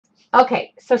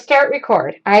Okay, so start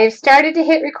record. I've started to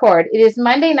hit record. It is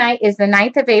Monday night, is the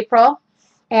 9th of April,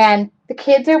 and the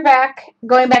kids are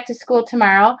going back to school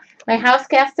tomorrow. My house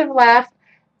guests have left.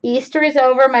 Easter is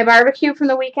over. My barbecue from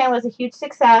the weekend was a huge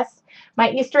success.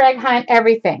 My Easter egg hunt,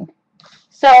 everything.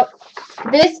 So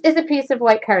this is a piece of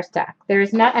white cardstock.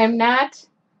 I'm not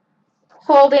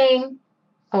holding.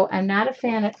 Oh, I'm not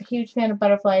a huge fan of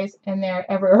butterflies, and they're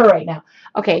everywhere right now.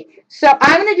 Okay, so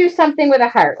I'm going to do something with a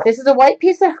heart. This is a white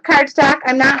piece of cardstock.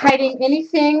 I'm not hiding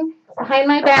anything behind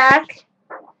my back,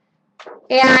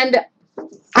 and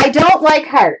I don't like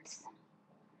hearts.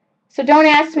 So don't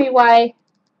ask me why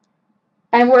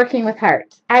I'm working with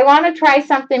hearts. I want to try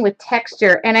something with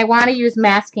texture, and I want to use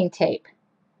masking tape.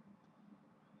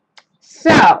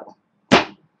 So,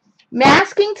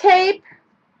 masking tape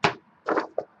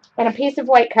and a piece of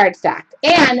white cardstock.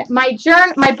 And my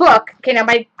book, okay, now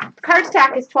my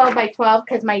cardstock is 12 by 12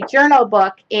 because my journal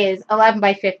book is 11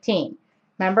 by 15.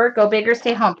 Remember, go big or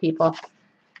stay home, people.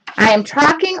 I am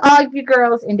talking all of you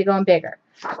girls into going bigger.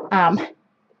 Don't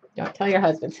tell your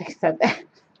husbands I said that.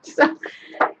 So,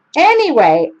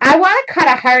 anyway, I want to cut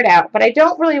a heart out, but I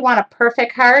don't really want a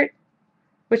perfect heart,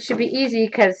 which should be easy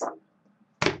because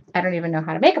I don't even know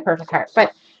how to make a perfect heart.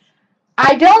 But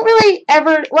I don't really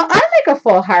ever, well, I make a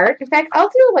full heart. In fact, I'll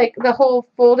do like the whole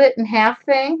fold it in half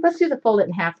thing. Let's do the fold it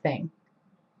in half thing.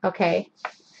 Okay.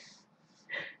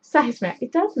 Size matter.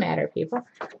 It does matter, people.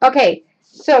 Okay.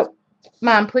 So,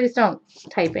 Mom, please don't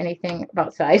type anything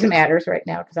about size matters right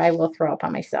now because I will throw up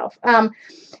on myself.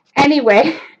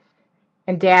 Anyway,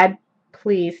 and Dad,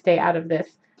 please stay out of this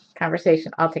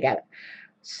conversation altogether.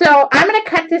 So, I'm going to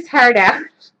cut this heart out.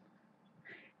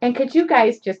 And could you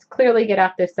guys just clearly get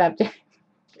off this subject?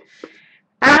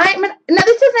 Now,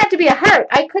 this doesn't have to be a heart.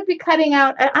 I could be cutting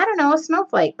out, I don't know, a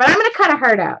snowflake. But I'm going to cut a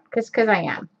heart out because I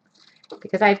am.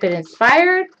 Because I've been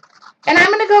inspired. And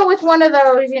I'm going to go with one of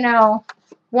those,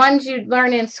 ones you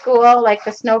learn in school, like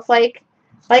the snowflake.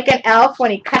 Like an elf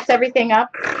when he cuts everything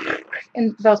up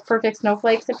and those perfect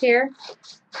snowflakes appear.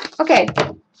 Okay,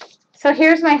 so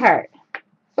here's my heart.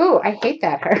 Ooh, I hate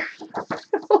that heart.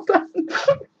 Hold on.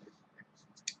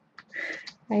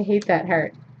 I hate that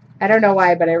heart. I don't know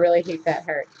why, but I really hate that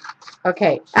heart.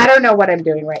 Okay, I don't know what I'm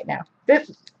doing right now.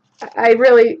 I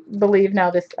really believe now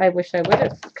this. I wish I would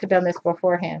have done this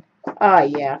beforehand. Oh,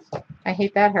 yeah. I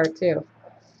hate that heart, too.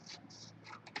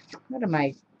 What am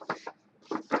I?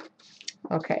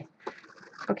 Okay.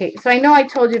 Okay, so I know I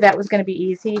told you that was going to be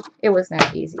easy. It was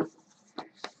not easy.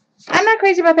 I'm not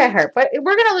crazy about that heart, but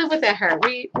we're going to live with that heart.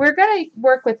 We're going to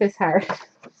work with this heart.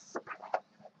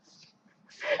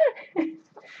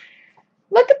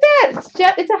 Look at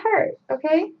that. It's a heart,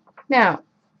 okay? Now,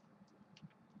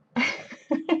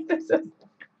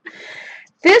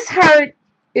 this heart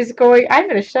is going, I'm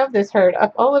going to shove this heart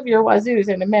up all of your wazoos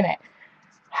in a minute.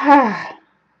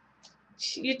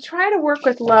 You try to work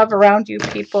with love around you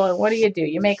people, and what do?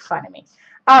 You make fun of me.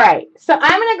 All right, so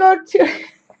I'm going to go to,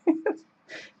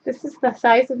 this is the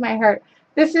size of my heart.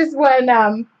 This is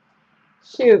when,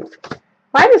 shoot,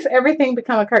 why does everything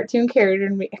become a cartoon character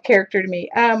to me?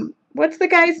 What's the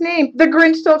guy's name? The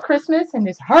Grinch Stole Christmas, and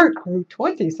his heart grew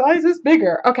 20 sizes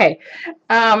bigger. Okay,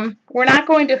 we're not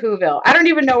going to Whoville. I don't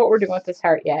even know what we're doing with this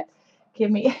heart yet. Give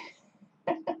me.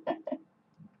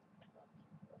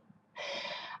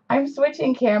 I'm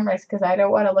switching cameras because I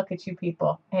don't want to look at you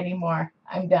people anymore.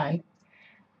 I'm done.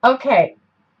 Okay.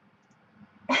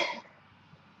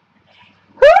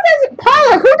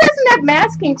 Paula, who doesn't have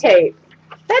masking tape?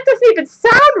 That doesn't even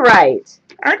sound right.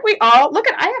 Aren't we all? Look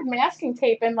I have masking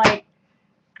tape and I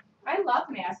love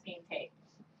masking tape.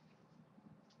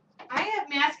 I have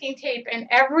masking tape in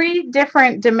every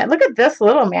different dimension. Look at this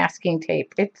little masking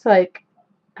tape. It's like,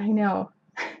 I know.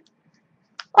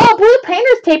 Oh, blue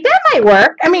painter's tape. That might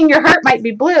work. I mean, your heart might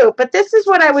be blue, but this is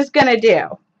what I was going to do.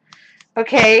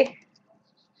 Okay.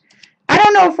 I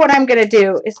don't know if what I'm going to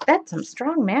do is, that's some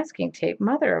strong masking tape.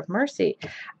 Mother of mercy.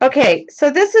 Okay, so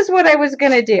this is what I was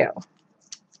going to do.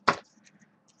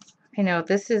 I know,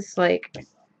 this is like,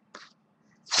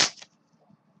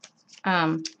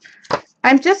 I'm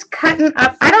just cutting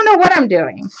up. I don't know what I'm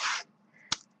doing,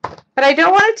 but I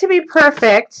don't want it to be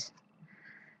perfect.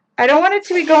 I don't want it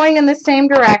to be going in the same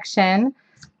direction.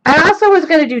 I also was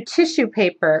going to do tissue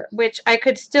paper, which I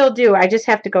could still do. I just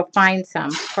have to go find some.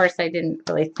 Of course, I didn't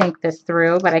really think this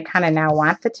through, but I kind of now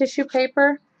want the tissue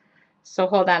paper. So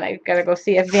hold on. I've got to go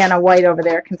see if Vanna White over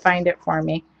there can find it for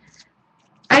me.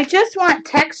 I just want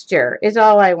texture is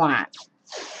all I want.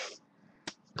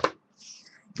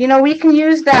 We can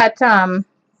use that,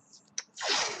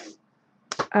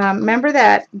 remember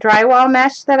that drywall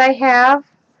mesh that I have?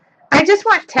 I just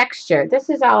want texture. This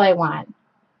is all I want.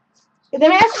 The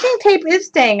masking tape is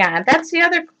staying on. That's the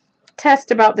other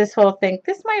test about this whole thing.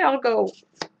 This might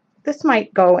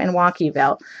go in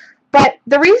Wonkyville. But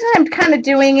the reason I'm kind of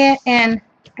doing it, and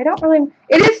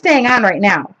it is staying on right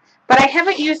now. But I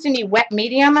haven't used any wet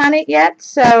medium on it yet.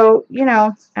 So,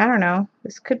 I don't know.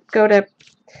 This could go to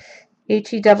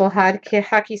HE double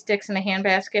hockey sticks in a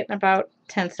handbasket in about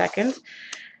 10 seconds.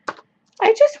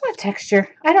 I just want texture.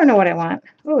 I don't know what I want.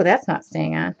 Oh, that's not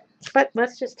staying on. But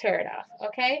let's just tear it off,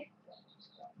 okay?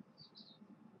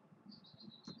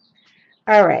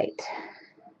 All right.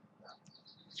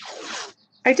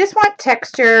 I just want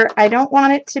texture. I don't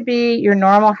want it to be your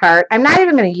normal heart. I'm not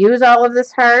even going to use all of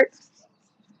this heart.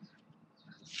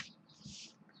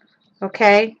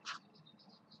 Okay.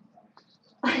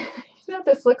 You know what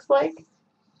this looks like?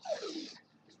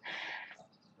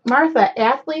 Martha,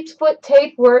 athlete's foot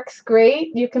tape works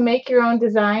great. You can make your own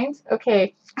designs.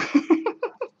 Okay.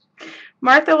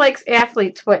 Martha likes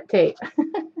athlete's foot tape.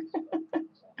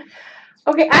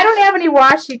 Okay, I don't have any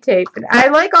washi tape. I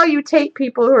like all you tape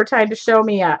people who are trying to show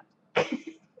me up.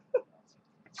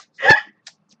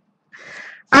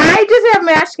 I just have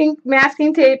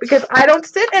masking tape because I don't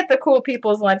sit at the cool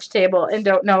people's lunch table and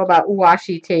don't know about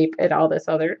washi tape and all this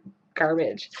other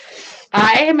garbage.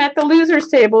 I am at the losers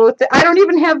table with I don't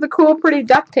even have the cool pretty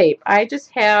duct tape. I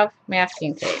just have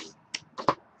masking tape.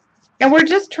 And we're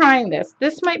just trying this.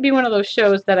 This might be one of those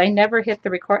shows that I never hit the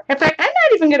record. In fact, I'm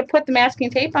not even going to put the masking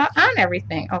tape on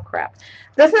everything. Oh, crap.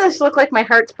 Doesn't this look like my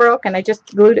heart's broke and I just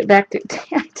glued it back I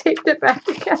taped it back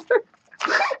together?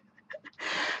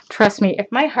 Trust me, if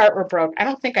my heart were broke, I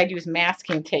don't think I'd use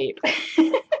masking tape.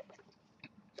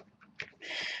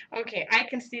 Okay, I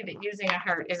can see that using a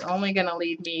heart is only going to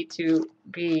lead me to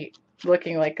be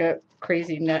looking like a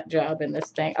crazy nut job in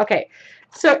this thing. Okay,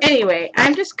 so anyway,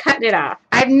 I'm just cutting it off.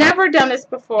 I've never done this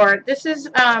before. This is,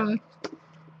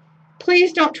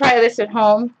 please don't try this at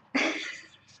home.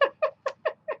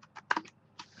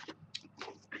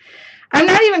 I'm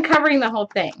not even covering the whole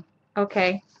thing,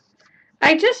 okay?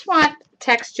 I just want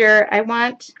texture. I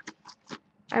want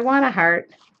a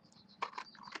heart.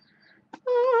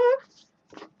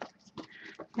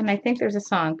 And I think there's a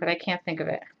song, but I can't think of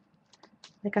it.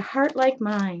 Like a heart like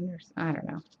mine. Or, I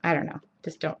don't know.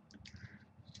 Just don't.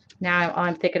 Now all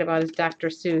I'm thinking about is Dr.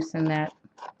 Seuss and that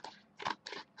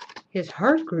his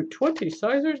heart grew 20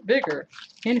 sizes bigger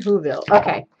in Whoville.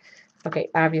 Okay. Okay,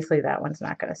 obviously that one's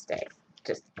not going to stay.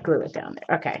 Just glue it down there.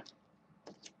 Okay.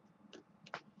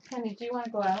 Honey, do you want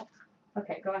to go out?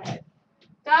 Okay, go ahead.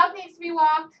 Dog needs to be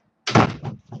walked.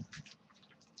 All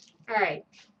right.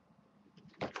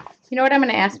 You know what I'm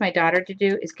going to ask my daughter to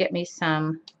do is get me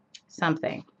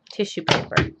something. Tissue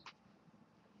paper.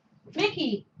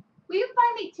 Mickey, will you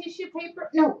find me tissue paper?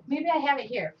 No, maybe I have it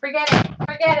here. Forget it.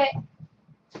 Forget it.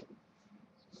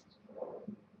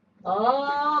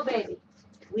 Oh, baby.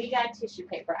 We got tissue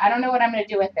paper. I don't know what I'm going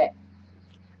to do with it.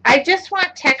 I just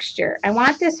want texture. I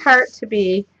want this heart to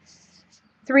be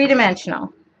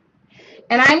three-dimensional.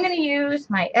 And I'm going to use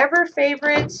my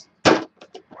ever-favorite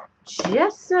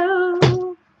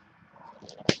gesso.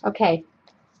 Okay.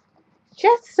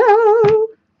 Gesso.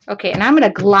 Okay, and I'm going to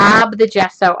glob the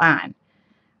gesso on.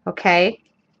 Okay?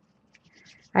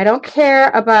 I don't care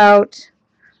about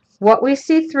what we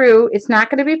see through. It's not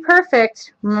going to be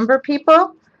perfect. Remember,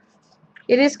 people?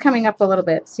 It is coming up a little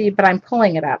bit. See, but I'm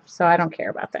pulling it up, so I don't care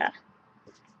about that.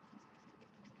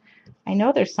 I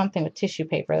know there's something with tissue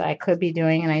paper that I could be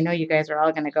doing, and I know you guys are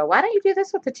all going to go, why don't you do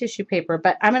this with the tissue paper?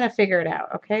 But I'm going to figure it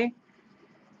out, okay?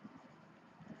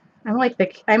 I'm like the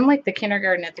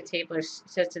kindergarten at the table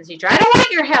says to the teacher, I don't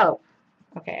want your help.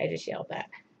 Okay, I just yelled that.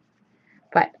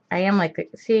 But I am like the,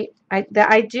 see, I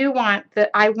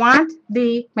want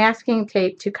the masking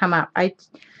tape to come up. I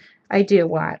do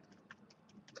want.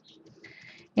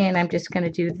 And I'm just going to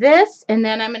do this, and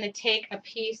then I'm going to take a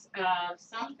piece of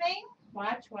something.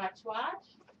 Watch, watch,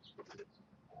 watch.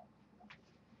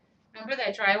 Remember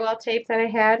that drywall tape that I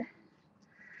had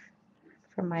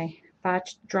from my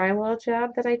botched drywall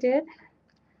job that I did?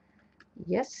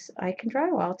 Yes, I can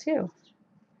drywall too.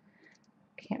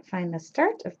 Can't find the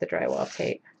start of the drywall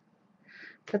tape.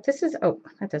 But this is, oh,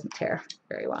 that doesn't tear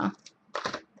very well.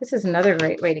 This is another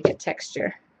great way to get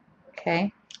texture.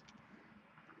 Okay.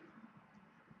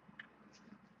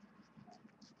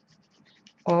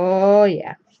 Oh,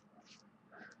 yeah.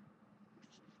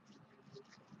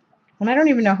 And I don't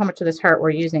even know how much of this heart we're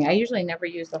using. I usually never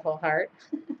use the whole heart.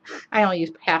 I only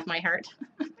use half my heart.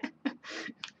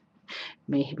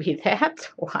 Maybe that's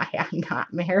why I'm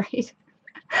not married.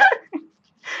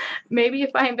 Maybe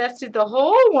if I invested the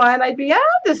whole one, I'd be out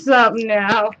to something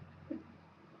now.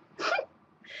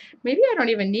 Maybe I don't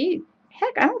even need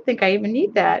heck, I don't think I even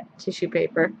need that tissue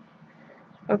paper.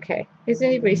 Okay, is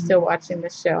anybody still watching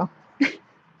this show?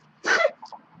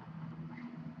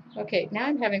 Okay, now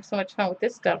I'm having so much fun with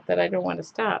this stuff that I don't want to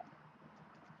stop.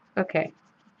 Okay.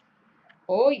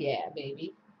 Oh yeah,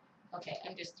 baby. Okay,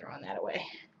 I'm just throwing that away.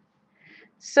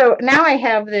 So now I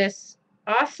have this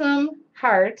awesome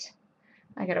heart.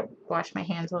 I gotta wash my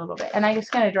hands a little bit, and I'm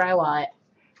just gonna drywall it.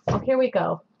 Oh, here we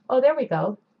go. Oh, there we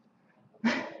go.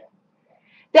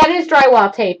 That is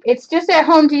drywall tape. It's just at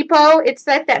Home Depot. It's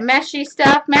like that meshy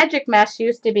stuff. Magic Mesh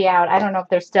used to be out. I don't know if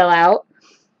they're still out.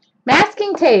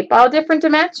 Masking tape, all different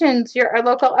dimensions. Our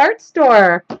local art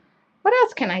store. What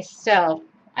else can I sell?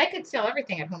 I could sell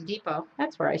everything at Home Depot.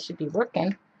 That's where I should be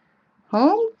working.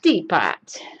 Home Depot.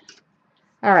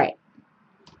 All right.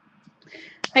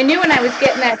 I knew when I was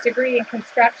getting that degree in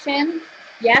construction.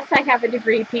 Yes, I have a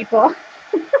degree, people.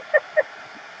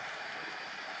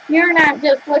 You're not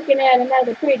just looking at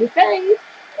another pretty face.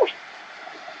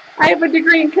 I have a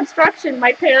degree in construction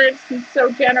my parents so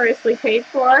generously paid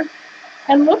for.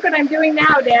 And look what I'm doing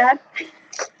now, Dad.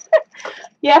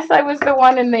 Yes, I was the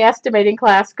one in the estimating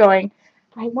class going,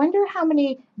 I wonder how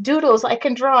many doodles I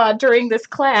can draw during this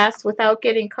class without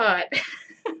getting caught.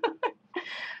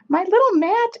 My little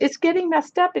mat is getting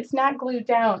messed up. It's not glued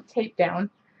down, taped down.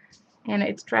 And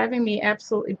it's driving me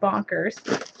absolutely bonkers.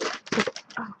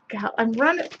 Oh, God, I'm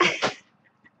running.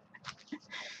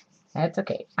 That's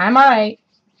okay. I'm all right.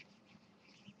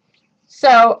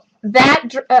 So that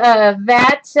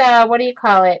what do you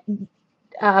call it?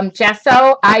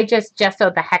 Gesso, I just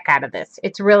gessoed the heck out of this.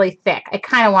 It's really thick. I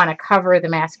kind of want to cover the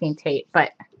masking tape,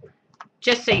 but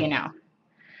just so you know.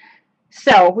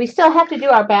 So we still have to do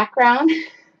our background.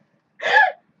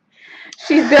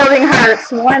 She's building hearts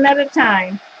one at a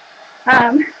time.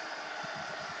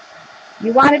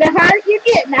 You wanted a heart, you're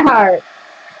getting a heart.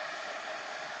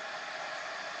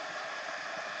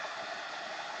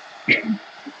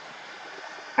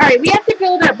 All right, we have to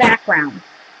build our background.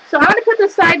 So I'm going to put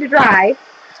this side to dry.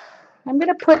 I'm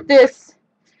going to put this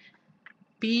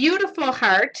beautiful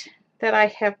heart that I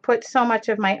have put so much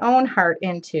of my own heart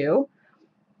into.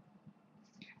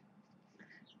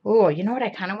 Oh, you know what I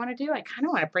kind of want to do? I kind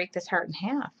of want to break this heart in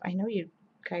half. I know you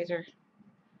guys are,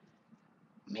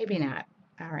 maybe not.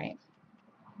 All right.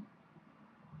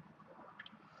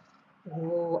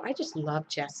 Oh, I just love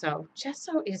gesso.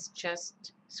 Gesso is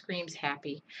just screams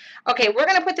happy. Okay, we're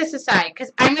going to put this aside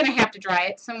because I'm going to have to dry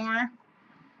it some more.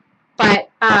 But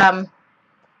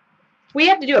we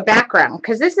have to do a background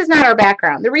because this is not our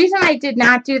background. The reason I did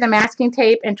not do the masking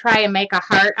tape and try and make a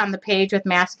heart on the page with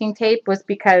masking tape was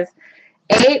because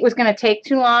A, it was going to take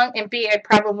too long, and B, I'd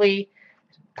probably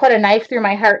put a knife through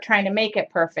my heart trying to make it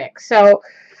perfect. So,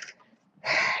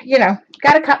 you know,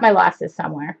 got to cut my losses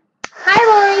somewhere. Hi,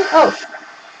 Lori. Oh.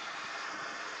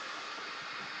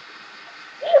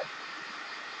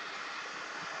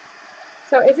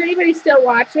 So is anybody still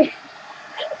watching?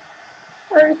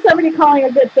 Or is somebody calling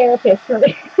a good therapist for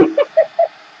me?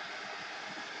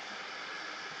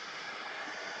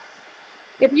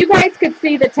 If you guys could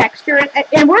see the texture,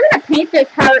 and we're going to paint this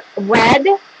heart red.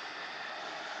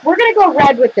 We're going to go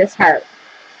red with this heart.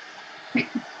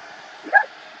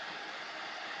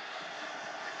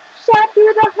 Shot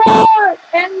through the heart,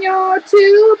 and you're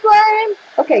to blame.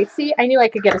 Okay, see, I knew I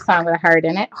could get a song with a heart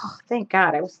in it. Oh, thank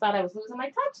God. I thought I was losing my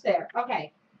touch there.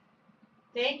 Okay.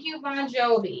 Thank you, Bon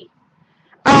Jovi.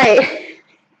 All right.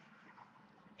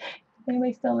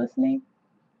 Anybody still listening?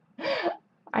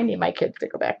 I need my kids to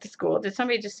go back to school. Did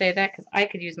somebody just say that? Because I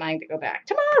could use mine to go back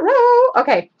tomorrow.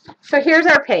 Okay, so here's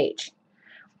our page.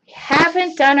 We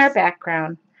haven't done our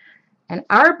background. And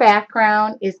our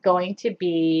background is going to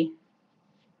be,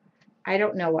 I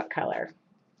don't know what color.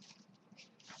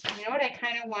 You know what I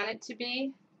kind of want it to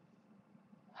be?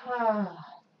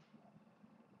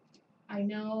 I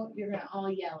know you're going to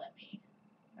all yell at me,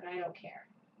 but I don't care.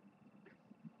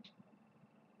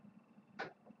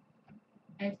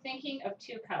 I'm thinking of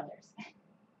two colors.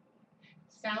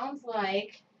 Sounds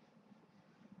like,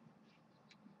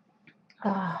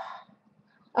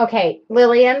 okay,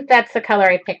 Lillian, that's the color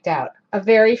I picked out. A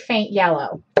very faint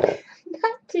yellow.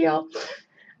 Not teal.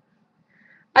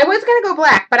 I was going to go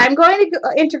black, but I'm going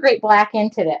to integrate black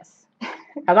into this.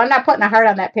 I'm not putting a heart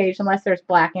on that page unless there's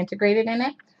black integrated in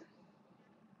it.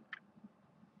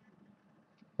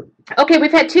 Okay,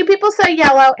 we've had two people say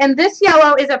yellow, and this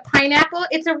yellow is a pineapple.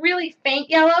 It's a really faint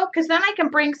yellow because then I can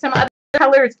bring some other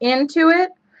colors into it.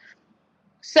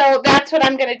 So that's what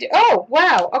I'm going to do. Oh,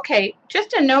 wow. Okay,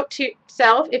 just a note to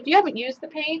self. If you haven't used the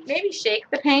paint, maybe shake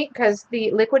the paint because the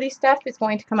liquidy stuff is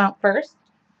going to come out first.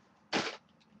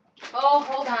 Oh,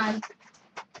 hold on.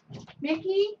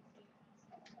 Mickey?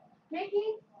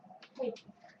 Mickey, hey,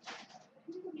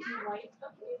 can you get me wipes? Oh,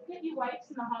 can you get me wipes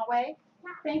in the hallway?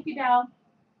 Thank you, doll.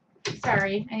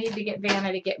 Sorry, I need to get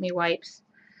Vanna to get me wipes.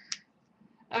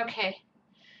 Okay.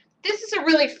 This is a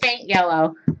really faint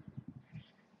yellow.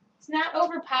 It's not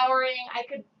overpowering. I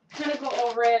could kind of go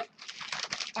over it.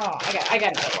 Oh, I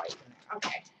got another wipe in there.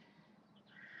 Okay.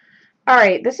 All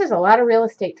right, this is a lot of real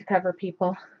estate to cover,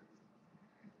 people.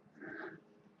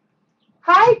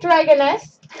 Hi,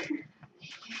 Dragoness.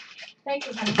 Thank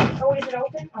you, honey. Oh, is it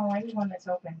open? Oh, I need one that's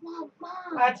open. Mom.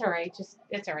 Oh, that's all right.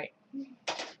 It's all right.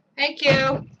 Thank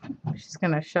you. She's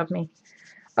going to shove me.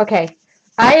 Okay.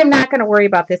 I am not going to worry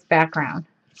about this background.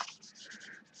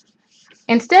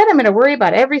 Instead, I'm going to worry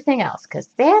about everything else because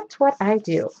that's what I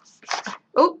do.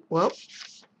 Oh, whoa.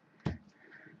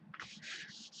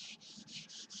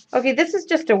 Okay, this is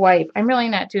just a wipe. I'm really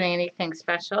not doing anything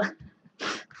special.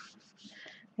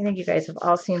 I think you guys have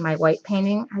all seen my white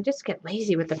painting. I just get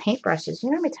lazy with the paintbrushes. You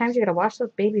know how many times you got to wash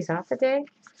those babies off a day?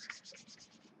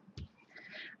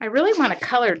 I really want a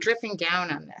color dripping down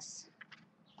on this.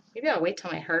 Maybe I'll wait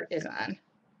till my heart is on.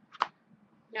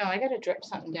 No, I got to drip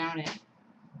something down it.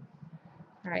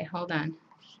 All right, hold on.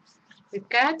 We've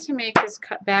got to make this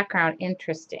background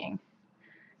interesting.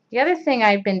 The other thing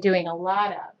I've been doing a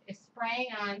lot of is spraying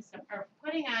on some, or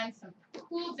putting on some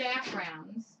cool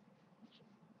backgrounds.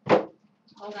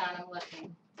 Hold on, I'm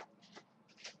looking.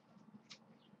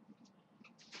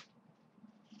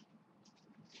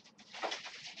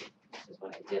 This is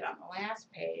what I did on the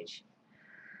last page.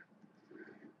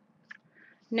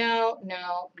 No.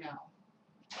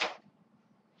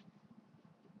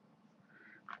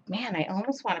 Man, I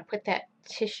almost want to put that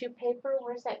tissue paper.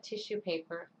 Where's that tissue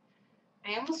paper?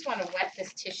 I almost want to wet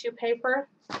this tissue paper.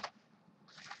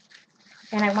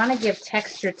 And I want to give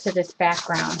texture to this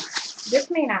background.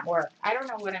 This may not work. I don't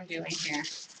know what I'm doing here.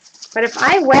 But if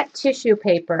I wet tissue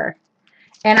paper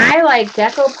and I like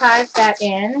decoupage that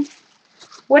in,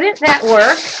 wouldn't that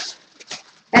work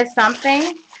as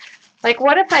something? Like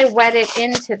what if I wet it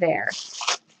into there?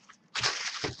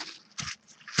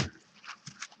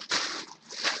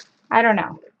 I don't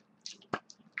know.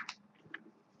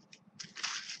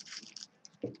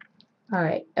 All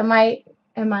right. Am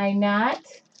I not?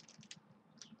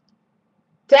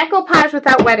 Decoupage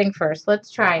without wetting first. Let's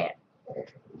try it.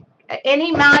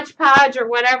 Any Mod Podge or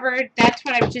whatever, that's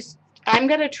what I'm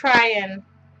going to try and,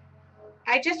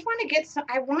 I just want to get some,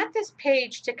 I want this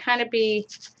page to kind of be,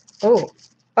 oh,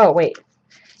 wait.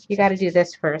 You got to do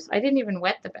this first. I didn't even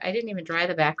dry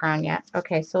the background yet.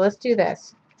 Okay, so let's do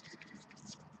this.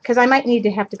 Because I might need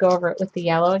to have to go over it with the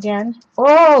yellow again.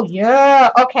 Oh,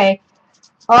 yeah. Okay.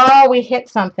 Oh, we hit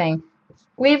something.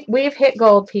 We've hit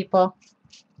gold, people.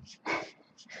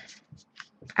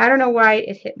 I don't know why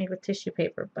it hit me with tissue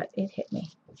paper, but it hit me.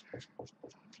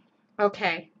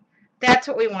 Okay. That's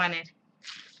what we wanted.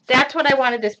 That's what I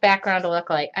wanted this background to look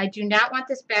like. I do not want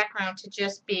this background to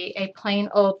just be a plain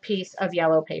old piece of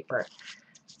yellow paper.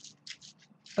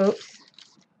 Oops.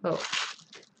 Oh.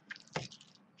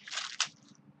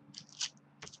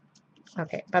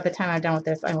 Okay, by the time I'm done with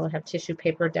this, I will have tissue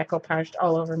paper decoupaged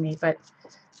all over me.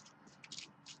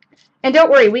 And don't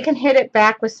worry, we can hit it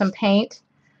back with some paint.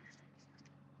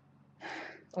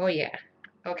 Oh, yeah.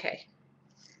 Okay.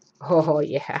 Oh,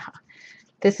 yeah.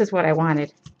 This is what I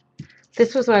wanted.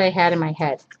 This was what I had in my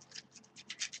head.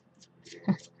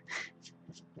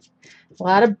 A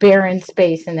lot of barren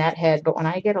space in that head, but when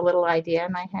I get a little idea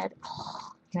in my head,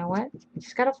 oh, you know what? You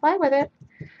just got to fly with it.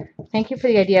 Thank you for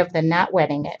the idea of the not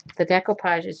wetting it. The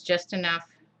decoupage is just enough.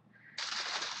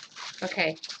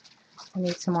 Okay. I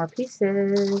need some more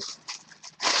pieces.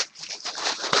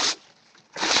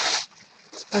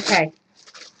 Okay.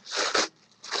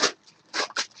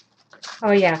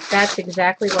 Oh, yeah. That's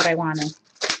exactly what I wanted.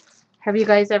 Have you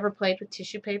guys ever played with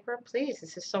tissue paper? Please.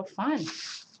 This is so fun.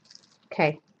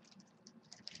 Okay.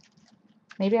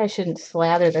 Maybe I shouldn't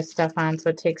slather this stuff on so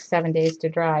it takes 7 days to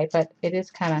dry, but it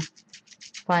is kind of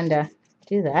fun to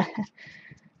do that.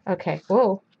 Okay.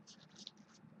 Whoa.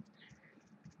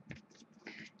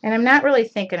 And I'm not really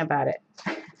thinking about it.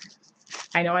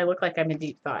 I know I look like I'm in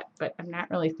deep thought, but I'm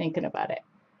not really thinking about it.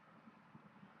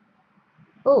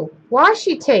 Oh,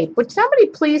 washi tape. Would somebody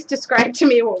please describe to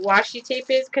me what washi tape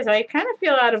is? Because I kind of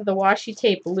feel out of the washi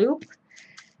tape loop.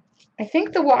 I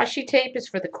think the washi tape is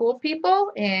for the cool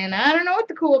people, and I don't know what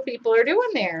the cool people are doing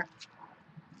there.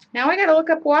 Now I got to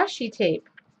look up washi tape.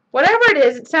 Whatever it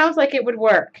is, it sounds like it would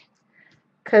work.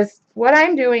 Because what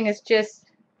I'm doing is just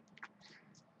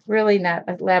really not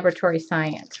a laboratory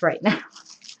science right now.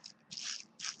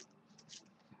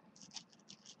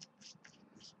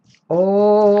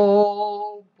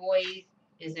 Oh, boy,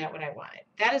 is that what I wanted.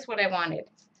 That is what I wanted.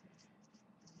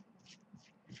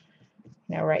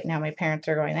 know, right now my parents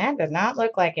are going, that does not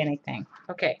look like anything.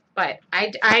 Okay, but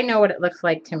I know what it looks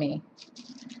like to me.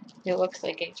 It looks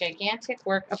like a gigantic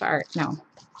work of art. No.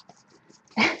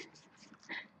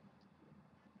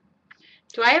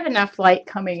 Do I have enough light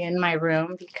coming in my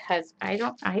room? Because I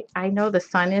know the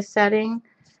sun is setting,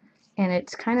 and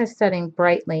it's kind of setting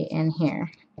brightly in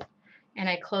here. And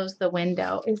I closed the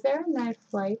window. Is there a nice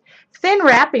light? Thin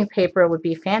wrapping paper would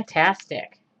be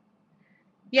fantastic.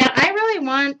 Yeah, I really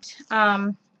want,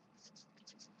 I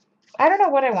don't know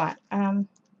what I want. I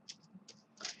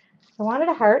wanted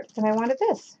a heart, and I wanted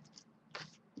this.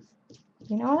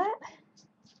 You know that?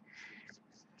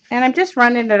 And I'm just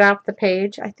running it off the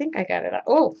page. I think I got it.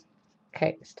 Oh,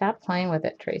 okay. Stop playing with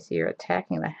it, Tracy. You're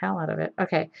attacking the hell out of it.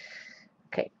 Okay.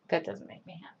 Okay, that doesn't make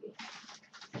me happy.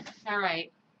 All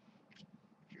right.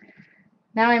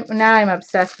 Now I'm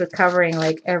obsessed with covering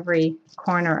like every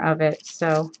corner of it.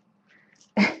 So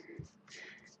it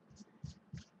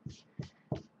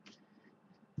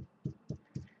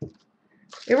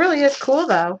really is cool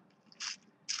though.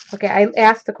 Okay, I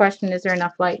asked the question, is there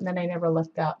enough light? And then I never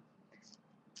looked up.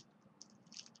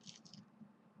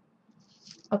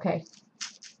 Okay.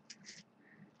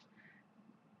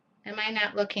 Am I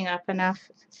not looking up enough?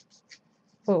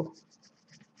 Oh.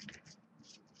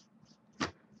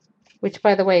 Which,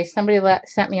 by the way, somebody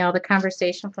sent me all the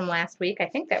conversation from last week. I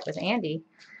think that was Andy.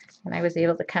 And I was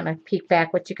able to kind of peek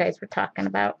back what you guys were talking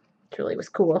about. It really was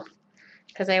cool.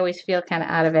 Because I always feel kind of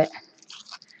out of it.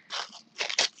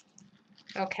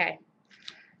 Okay.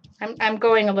 I'm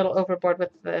going a little overboard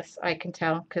with this, I can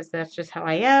tell, because that's just how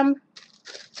I am.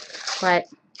 But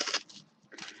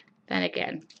then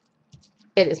again,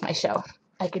 it is my show.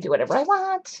 I can do whatever I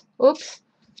want. Oops.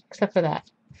 Except for that.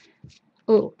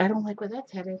 Ooh, I don't like where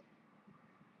that's headed.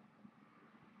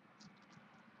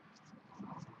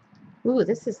 Ooh,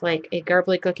 this is like a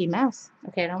garbly cookie mess.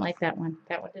 Okay, I don't like that one.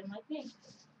 That one didn't like me.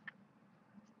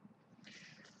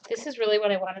 This is really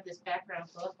what I wanted this background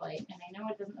to look like. And I know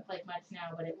it doesn't look like much now,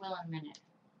 but it will in a minute.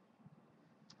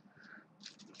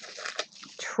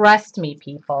 Trust me,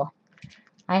 people.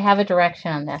 I have a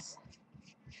direction on this.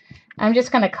 I'm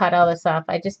just going to cut all this off.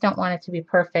 I just don't want it to be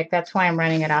perfect. That's why I'm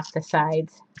running it off the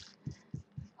sides.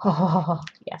 Oh,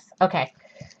 yes. Okay.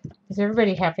 Is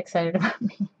everybody half excited about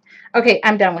me? Okay,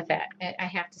 I'm done with that. I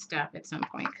have to stop at some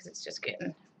point because it's just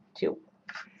getting too...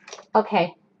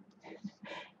 Okay.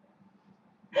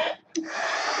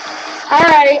 All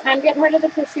right, I'm getting rid of the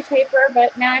tissue paper,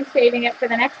 but now I'm saving it for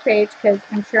the next page because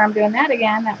I'm sure I'm doing that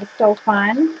again. That was so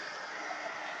fun.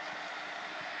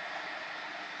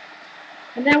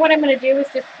 And then what I'm going to do is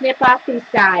just snip off these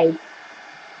sides.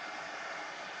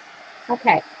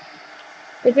 Okay.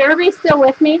 Is everybody still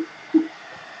with me?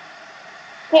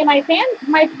 Hey, my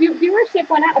viewership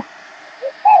went up.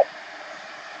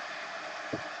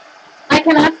 I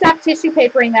cannot stop tissue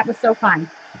papering. That was so fun.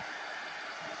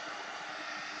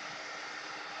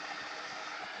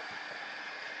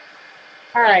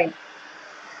 All right.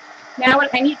 Now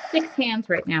I need 6 hands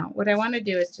right now. What I want to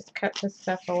do is just cut this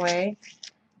stuff away.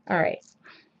 All right.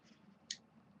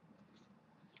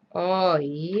 Oh,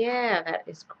 yeah, that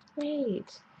is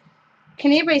great.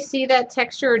 Can anybody see that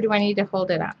texture, or do I need to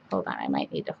hold it up? Hold on, I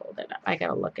might need to hold it up. I got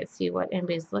to look and see what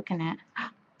anybody's looking at.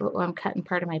 Oh, I'm cutting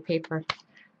part of my paper.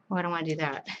 Oh, I don't want to do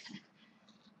that.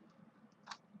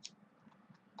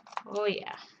 Oh,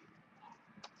 yeah.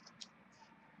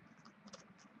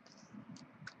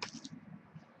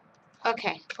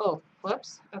 Okay. Oh,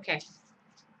 whoops. Okay.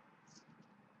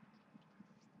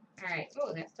 All right.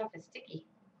 Oh, that stuff is sticky.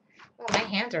 Oh, my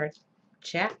hands are a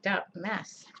jacked up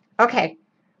mess. Okay.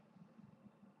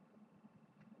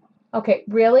 Okay,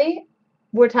 really?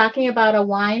 We're talking about a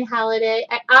wine holiday.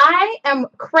 I am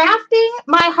crafting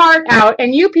my heart out,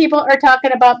 and you people are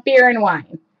talking about beer and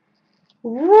wine.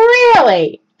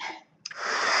 Really?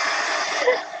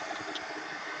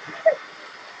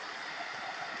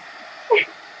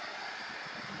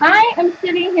 I am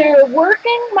sitting here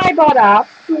working my butt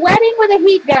off, sweating with a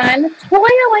heat gun,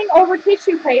 toiling over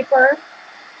tissue paper,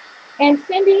 and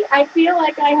Cindy, I feel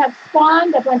like I have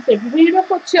spawned a bunch of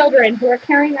beautiful children who are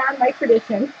carrying on my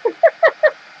tradition.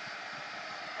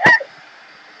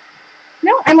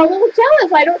 No, I'm a little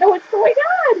jealous. I don't know what's going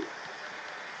on.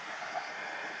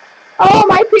 Oh,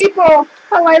 my people,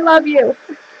 how I love you.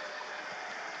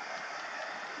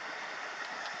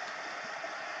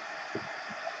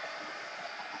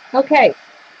 Okay.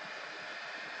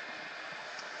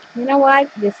 You know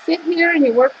what? You sit here and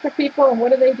you work for people, and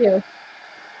what do?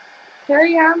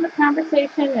 Carry on the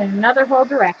conversation in another whole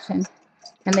direction.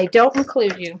 And they don't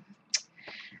include you.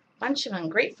 Bunch of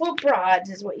ungrateful broads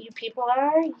is what you people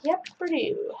are. Yep,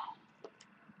 Purdue.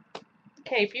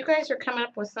 Okay, if you guys are coming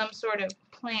up with some sort of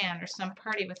plan or some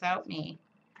party without me,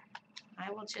 I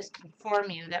will just inform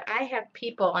you that I have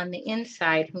people on the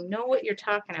inside who know what you're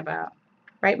talking about.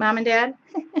 Right, Mom and Dad?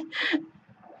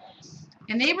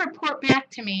 And they report back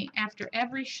to me after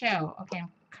every show. Okay, I'm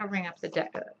covering up the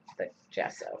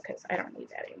gesso because I don't need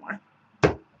that anymore.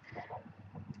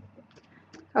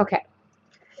 Okay.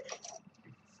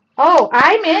 Oh,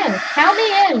 I'm in. Count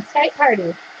me in. Skype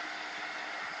party.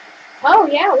 Oh,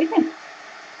 yeah, we can.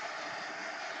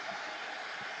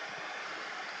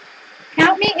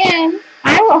 Count me in.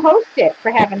 I will host it,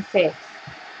 for heaven's sake.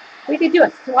 We could do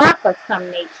a swap of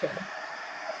some nature.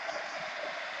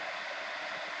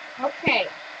 Okay.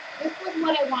 This was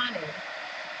what I wanted.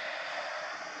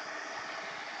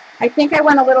 I think I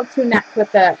went a little too nuts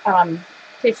with the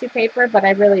tissue paper, but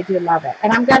I really do love it.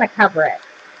 And I'm going to cover it.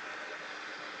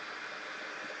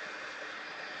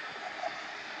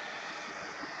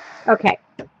 Okay.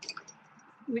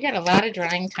 We got a lot of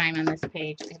drying time on this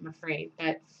page, I'm afraid,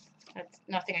 but that's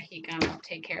nothing I won't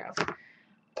take care of.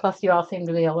 Plus, you all seem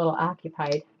to be a little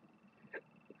occupied.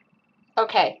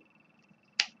 Okay.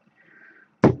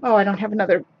 Oh, I don't have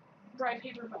another dry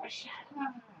paper brush. Oh,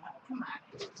 come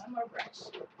on. One more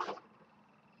brush.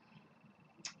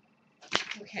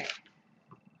 Okay.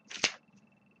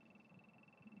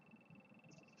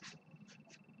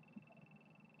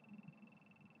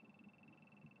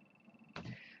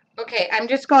 Okay, I'm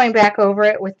just going back over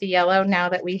it with the yellow now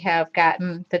that we have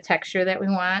gotten the texture that we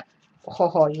want.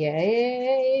 Oh,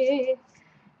 yay.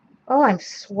 Oh, I'm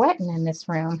sweating in this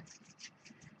room.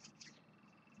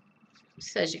 It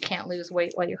says you can't lose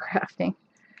weight while you're crafting.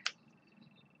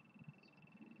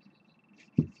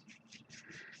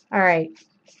 All right.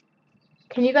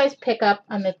 Can you guys pick up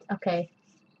on the, okay.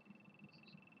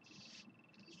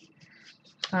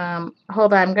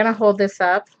 Hold on, I'm going to hold this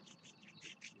up.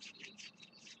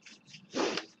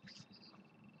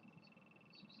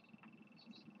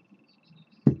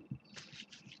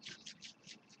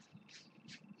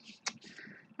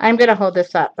 I'm going to hold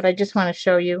this up, but I just want to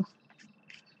show you.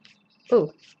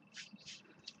 Ooh.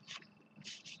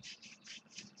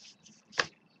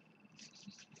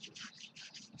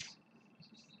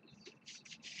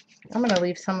 I'm going to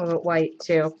leave some of it white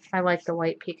too. I like the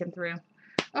white peeking through.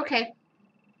 Okay.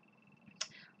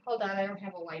 Hold on, I don't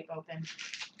have a wipe open.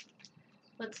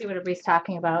 Let's see what everybody's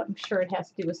talking about. I'm sure it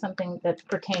has to do with something that's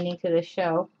pertaining to this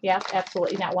show. Yeah,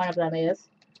 absolutely. Not one of them is.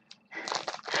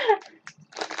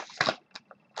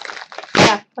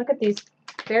 Yeah, look at these.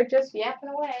 They're just yapping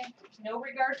away. No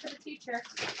regard for the teacher.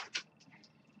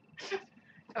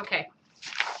 Okay.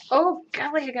 Oh,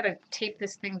 golly, I got to tape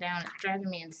this thing down. It's driving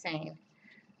me insane.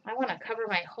 I want to cover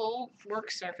my whole work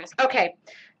surface. Okay,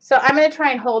 so I'm going to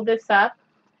try and hold this up.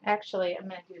 Actually, I'm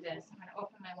going to do this. I'm going to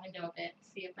open my window a bit,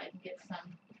 see if I can get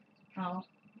some. Oh.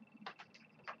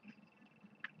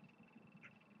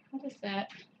 What is that?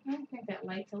 I don't think that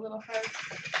light's a little harsh.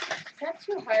 Is that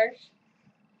too harsh?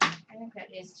 I think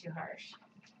that is too harsh.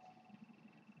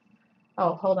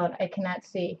 Oh, hold on. I cannot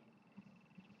see.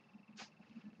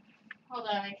 Hold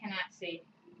on. I cannot see.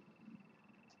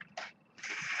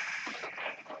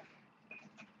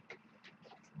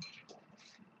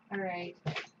 All right.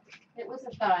 It was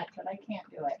a thought, but I can't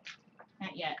do it.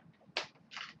 Not yet.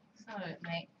 Some of it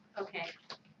might. Okay.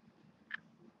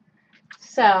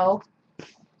 So,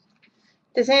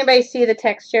 does anybody see the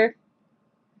texture?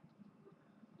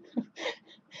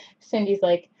 Cindy's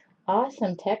like,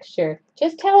 awesome texture.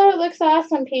 Just tell her it looks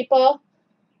awesome, people.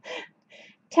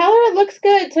 Tell her it looks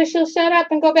good so she'll shut up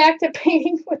and go back to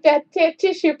painting with that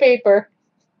tissue paper.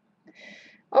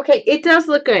 Okay, it does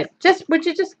look good. Would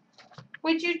you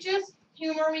just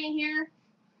humor me here?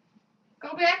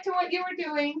 Go back to what you were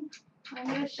doing. I'm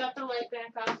going to shut the light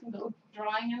back off and go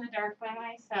drawing in the dark by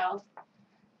myself.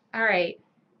 All right.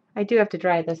 I do have to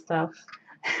dry this though.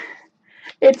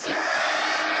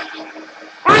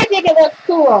 I think it looks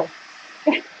cool.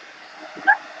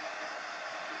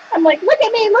 I'm like, look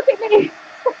at me, look at me.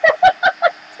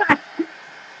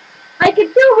 I can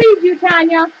still read you,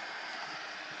 Tanya.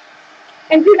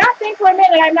 And do not think for a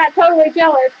minute I'm not totally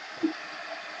jealous.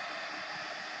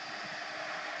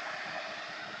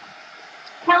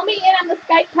 Tell me in on the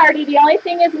Skype party. The only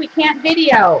thing is we can't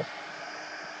video.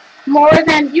 More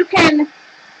than you can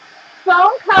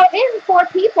phone call in 4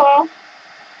 people.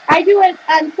 I do it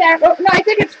on Saturday. Oh, no, I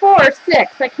think it's 4 or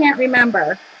 6. I can't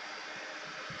remember.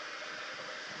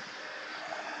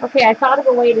 Okay, I thought of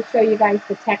a way to show you guys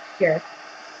the texture.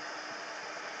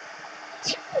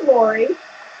 Lori.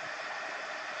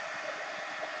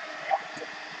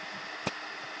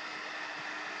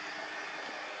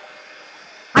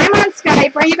 I'm on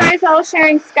Skype. Are you guys all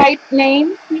sharing Skype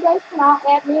names? You guys can all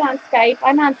add me on Skype.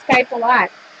 I'm on Skype a lot.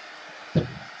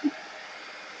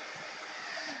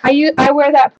 I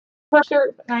wear that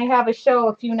shirt and I have a show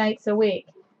a few nights a week.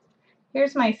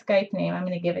 Here's my Skype name. I'm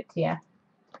going to give it to you.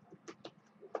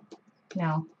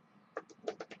 No.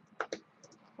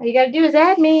 All you got to do is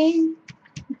add me.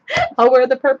 I'll wear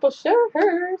the purple shirt.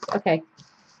 Okay.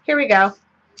 Here we go.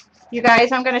 You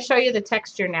guys, I'm going to show you the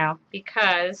texture now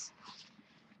because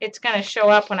it's going to show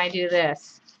up when I do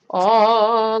this.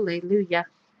 Hallelujah.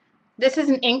 This is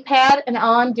an ink pad, and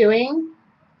all I'm doing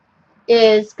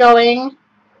is going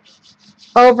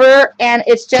over, and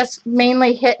it's just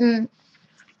mainly hitting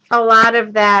a lot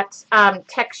of that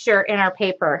texture in our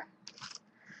paper.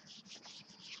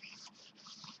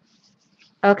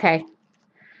 Okay.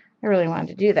 I really wanted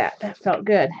to do that. That felt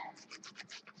good.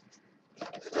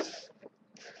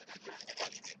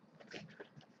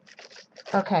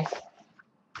 Okay.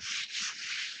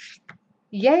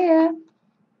 Yeah.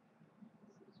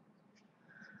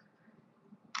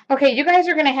 Okay, you guys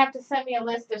are going to have to send me a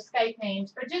list of Skype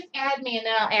names, or just add me and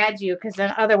then I'll add you, because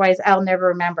then otherwise I'll never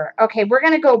remember. Okay, we're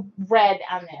going to go red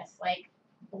on this, like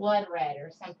blood red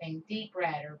or something, deep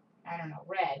red, or I don't know,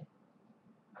 red.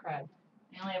 Crud.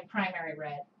 I only have primary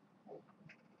red.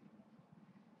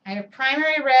 I have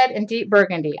primary red and deep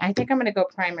burgundy. I think I'm going to go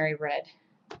primary red,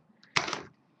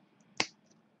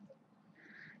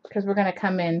 because we're going to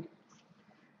come in.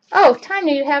 Oh,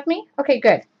 Tanya, you have me? Okay,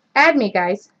 good. Add me,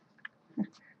 guys.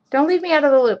 Don't leave me out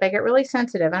of the loop. I get really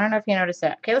sensitive. I don't know if you noticed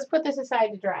that. Okay, let's put this aside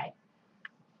to dry.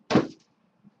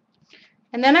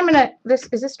 And then I'm going to,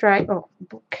 is this dry? Oh,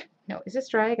 no, is this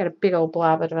dry? I got a big old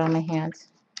blob of it on my hands.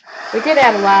 We did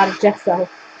add a lot of gesso.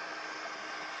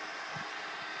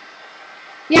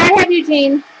 Yeah, I have you,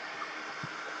 Jean.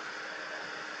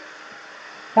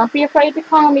 Don't be afraid to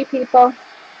call me, people.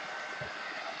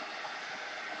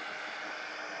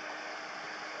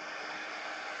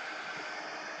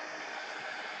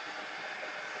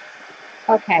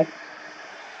 Okay.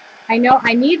 I know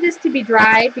I need this to be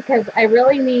dry because I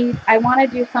want to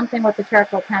do something with the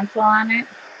charcoal pencil on it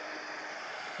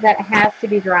that has to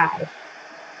be dry.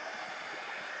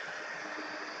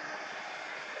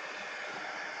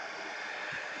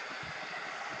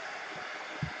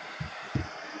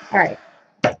 All right.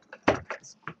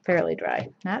 It's fairly dry.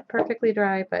 Not perfectly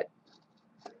dry, but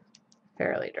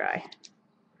fairly dry.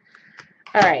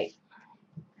 All right.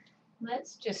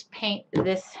 Let's just paint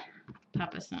this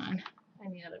pupus on. I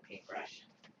need another paintbrush.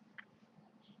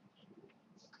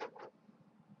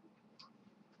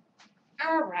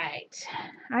 All right.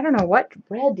 I don't know what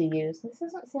red to use. This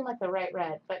doesn't seem like the right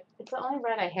red, but it's the only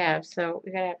red I have, so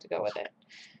we're going to have to go with it.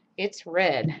 It's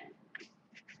red.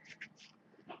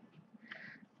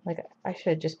 Like, I should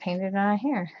have just painted it on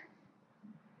here.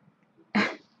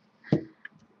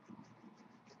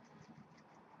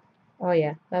 Oh,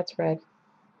 yeah, that's red.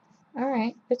 All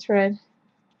right, it's red.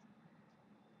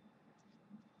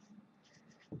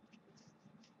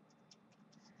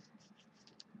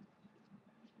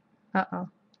 Uh-oh.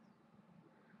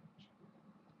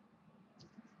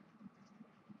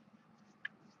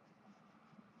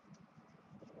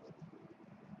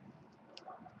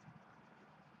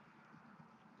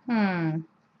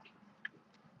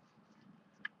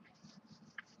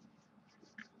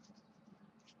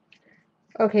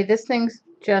 Okay, this thing's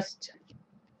just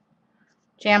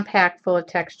jam-packed full of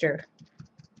texture.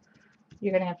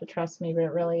 You're going to have to trust me, but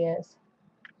it really is.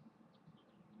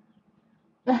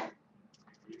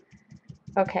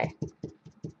 Okay.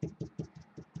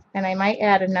 And I might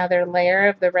add another layer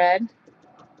of the red.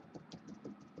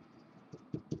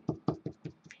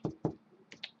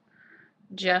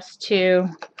 Just to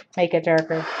make it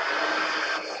darker.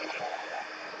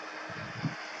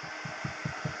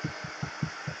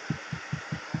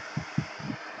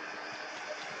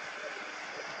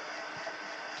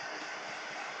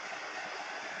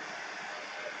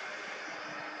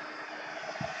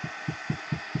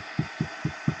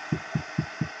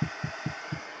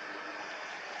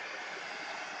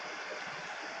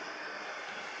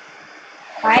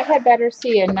 I had better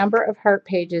see a number of heart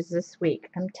pages this week.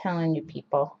 I'm telling you,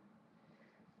 people.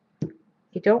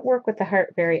 You don't work with the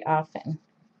heart very often.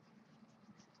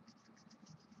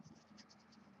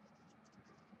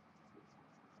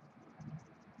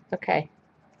 Okay.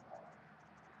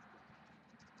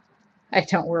 I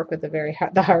don't work with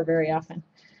the heart very often.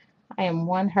 I am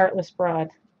one heartless broad.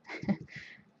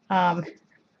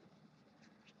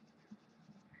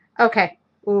 Okay.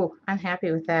 Ooh, I'm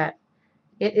happy with that.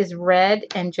 It is red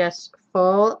and just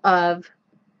full of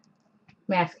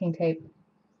masking tape.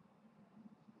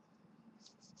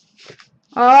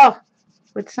 Oh,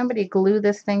 Would somebody glue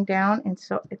this thing down and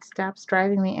so it stops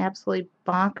driving me absolutely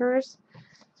bonkers?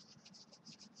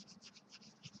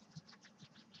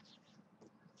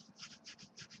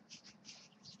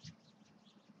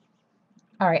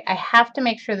 All right, I have to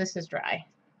make sure this is dry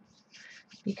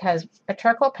because a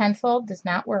charcoal pencil does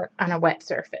not work on a wet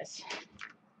surface.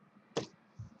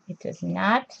 It does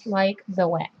not like the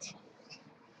wet.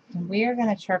 And we are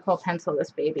going to charcoal pencil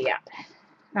this baby up.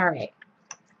 All right.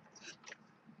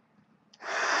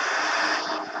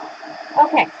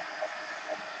 Okay.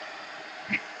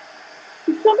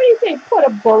 Did somebody say put a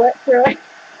bullet through it?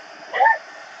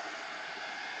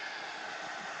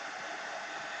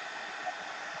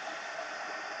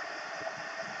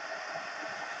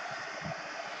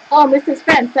 Oh, Mrs.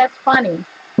 Fence, that's funny.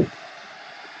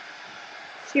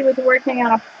 She was working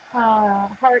on a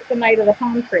heart the night of the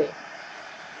palm tree.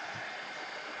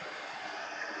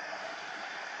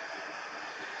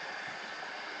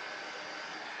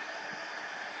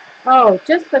 Oh,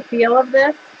 just the feel of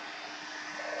this.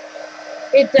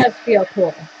 It does feel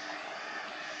cool.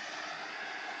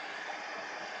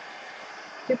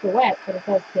 Super wet, but it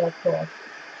does feel cool.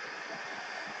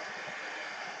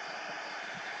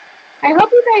 I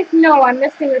hope you guys know I'm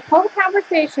missing this whole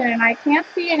conversation and I can't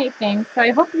see anything, so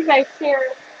I hope you guys share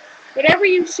whatever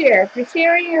you share. If you're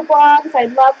sharing your blogs,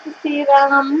 I'd love to see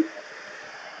them.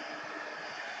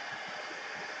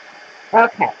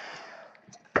 Okay.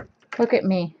 Look at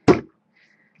me.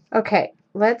 Okay,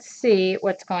 let's see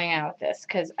what's going on with this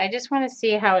because I just want to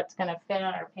see how it's going to fit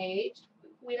on our page.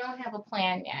 We don't have a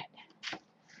plan yet.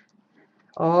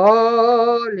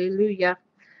 Oh, hallelujah.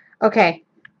 Okay.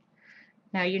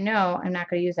 Now you know I'm not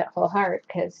going to use that whole heart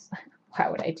because why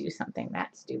would I do something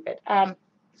that stupid?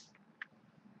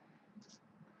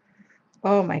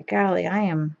 Oh my golly, I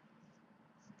am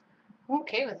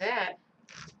okay with that.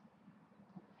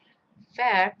 In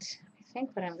fact, I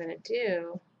think what I'm going to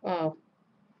do, oh,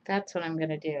 that's what I'm going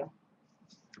to do. You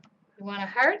want a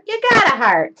heart? You got a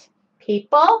heart,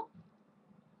 people.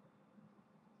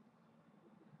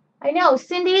 I know,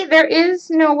 Cindy, there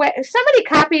is no way. Somebody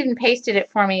copied and pasted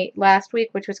it for me last week,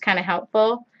 which was kind of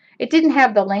helpful. It didn't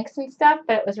have the links and stuff,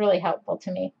 but it was really helpful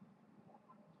to me.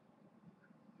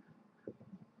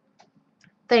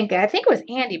 Thank you. I think it was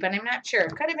Andy, but I'm not sure.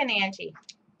 It could have been Angie.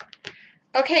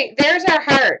 Okay, there's our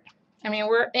heart. I mean,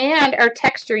 and our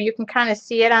texture, you can kind of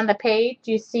see it on the page.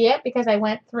 You see it because I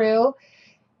went through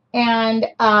and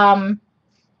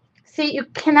see, you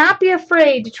cannot be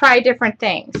afraid to try different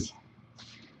things.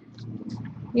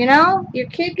 You know, your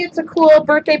kid gets a cool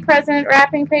birthday present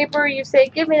wrapping paper. You say,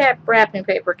 give me that wrapping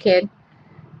paper, kid.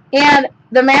 And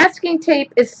the masking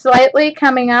tape is slightly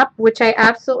coming up, which I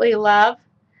absolutely love.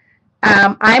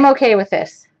 I'm okay with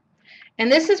this.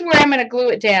 And this is where I'm going to glue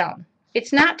it down.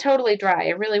 It's not totally dry. I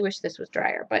really wish this was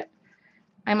drier, but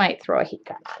I might throw a heat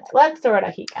gun on it. Let's throw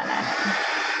a heat gun on it.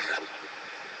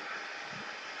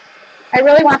 I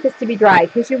really want this to be dry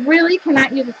because you really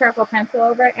cannot use a charcoal pencil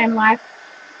over it unless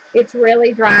it's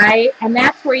really dry. And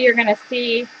that's where you're going to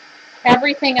see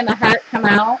everything in the heart come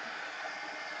out.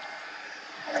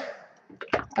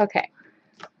 Okay.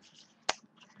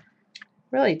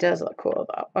 Really does look cool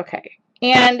though. Okay.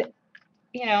 And,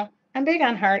 you know, I'm big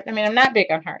on heart. I mean, I'm not big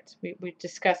on hearts. We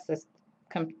discussed this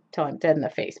till I'm dead in the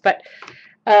face. But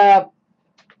I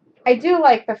do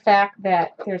like the fact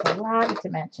that there's a lot of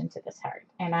dimension to this heart.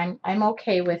 And I'm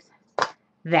okay with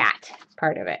that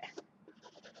part of it.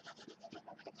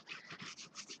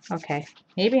 Okay.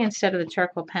 Maybe instead of the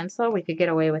charcoal pencil, we could get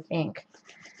away with ink.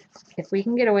 If we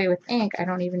can get away with ink, I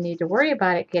don't even need to worry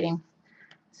about it getting.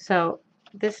 So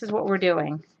this is what we're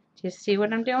doing. Do you see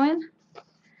what I'm doing?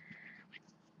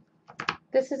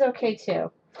 This is okay too.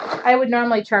 I would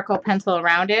normally charcoal pencil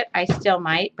around it. I still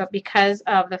might, but because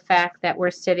of the fact that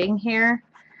we're sitting here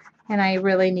and I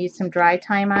really need some dry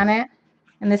time on it,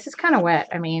 and this is kind of wet.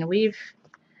 I mean, we've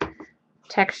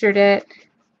textured it.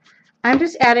 I'm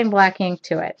just adding black ink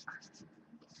to it.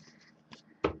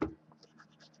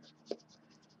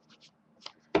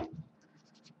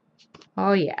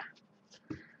 Oh yeah.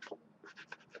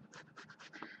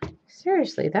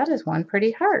 Seriously, that is one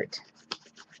pretty heart.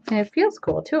 And it feels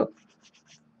cool too.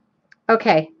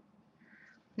 Okay,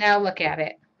 now look at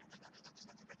it.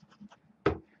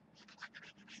 Do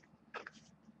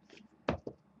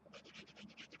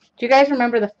you guys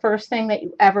remember the first thing that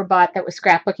you ever bought that was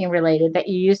scrapbooking related that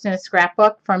you used in a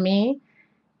scrapbook? For me,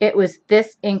 it was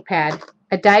this ink pad,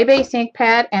 a dye-based ink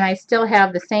pad, and I still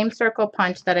have the same circle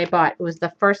punch that I bought. It was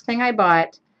the first thing I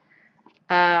bought.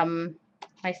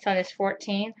 My son is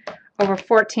 14, over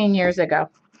 14 years ago.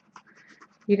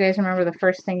 You guys remember the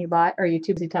first thing you bought? Or are you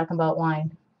too busy talking about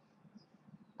wine?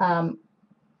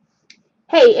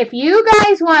 Hey, if you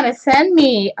guys want to send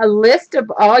me a list of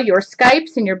all your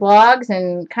Skypes and your blogs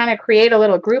and kind of create a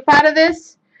little group out of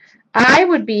this, I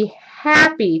would be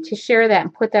happy to share that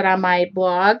and put that on my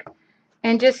blog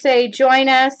and just say, join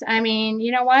us. I mean,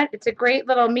 you know what? It's a great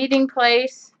little meeting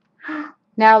place.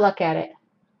 Now look at it.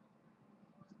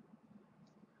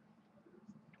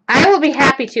 I will be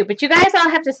happy to, but you guys all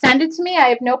have to send it to me. I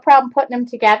have no problem putting them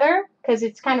together because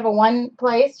it's kind of a one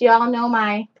place. You all know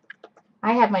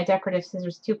I have my decorative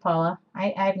scissors too, Paula.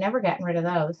 I've never gotten rid of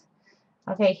those.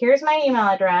 Okay, here's my email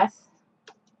address.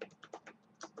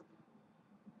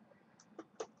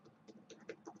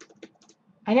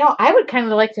 I know I would kind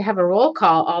of like to have a roll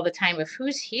call all the time of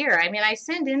who's here. I mean, I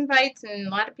send invites and a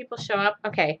lot of people show up.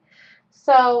 Okay,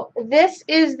 so this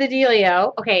is the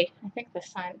dealio. Okay, I think the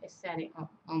sun is setting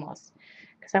almost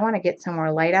because I want to get some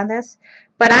more light on this.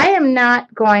 But I am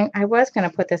not going, I was going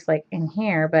to put this like in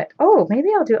here, but oh, maybe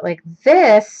I'll do it like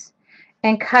this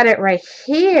and cut it right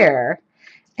here.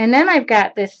 And then I've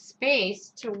got this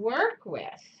space to work with.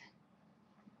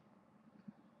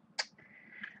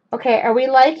 Okay, are we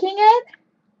liking it?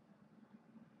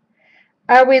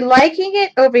 Are we liking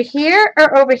it over here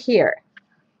or over here?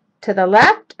 To the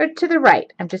left or to the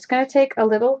right? I'm just going to take a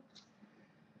little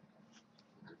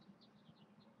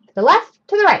to the left,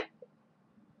 to the right.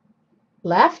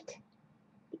 Left.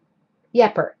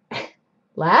 Yepper.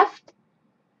 Left.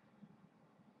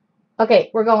 Okay,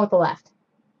 we're going with the left.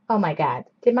 Oh my God.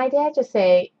 Did my dad just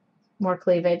say more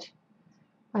cleavage?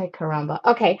 Ay, caramba.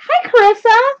 Okay. Hi,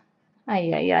 Carissa.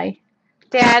 Ay, ay, ay.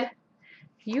 Dad,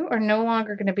 you are no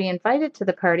longer going to be invited to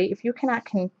the party if you cannot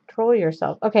control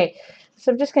yourself. Okay,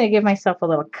 so I'm just going to give myself a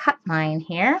little cut line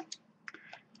here.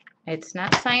 It's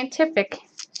not scientific.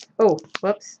 Oh,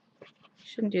 whoops.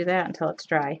 Shouldn't do that until it's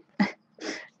dry.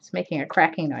 It's making a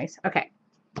cracking noise. Okay.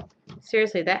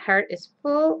 Seriously, that heart is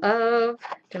full of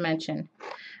dimension.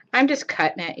 I'm just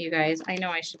cutting it, you guys. I know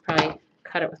I should probably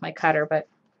cut it with my cutter, but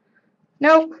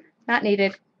nope, not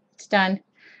needed. It's done.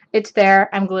 It's there.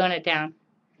 I'm gluing it down.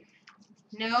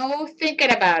 No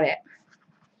thinking about it.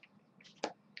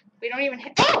 We don't even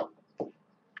hit. Oh!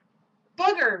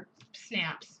 Booger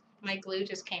snaps. My glue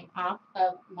just came off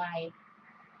of my.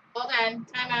 Hold on.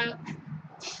 Time out.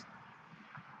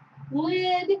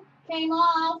 Lid came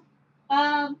off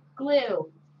of glue.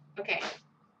 Okay.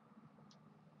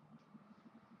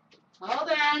 Hold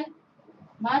on.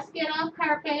 Must get off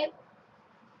carpet.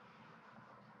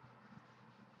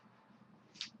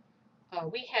 Oh,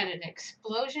 we had an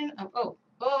explosion of,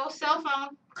 cell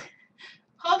phone.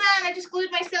 Hold on, I just glued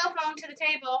my cell phone to the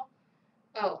table.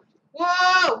 Oh,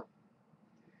 whoa.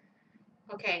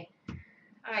 Okay.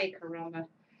 Ay, caramba.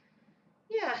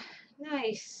 Yeah,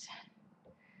 nice.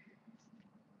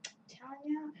 I'm telling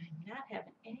you, I'm not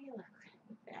having any luck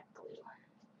with that glue.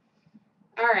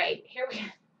 All right, here we go.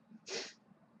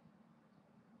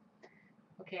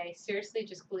 Okay, I seriously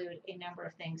just glued a number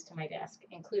of things to my desk,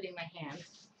 including my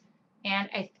hands. And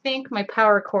I think my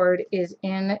power cord is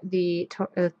in the,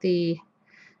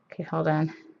 okay, hold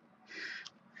on.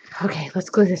 Okay, let's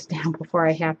glue this down before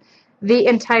I have, the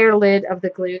entire lid of the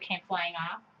glue came flying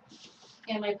off.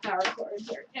 And my power cord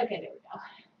here. Okay, there we go.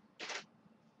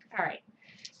 All right.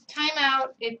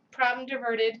 Timeout. It problem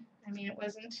diverted. I mean, it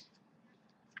wasn't.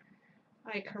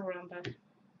 Ay, caramba.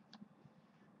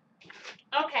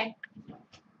 Okay.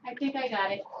 I think I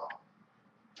got it.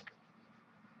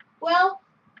 Well,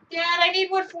 Dad, I need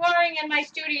wood flooring in my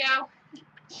studio.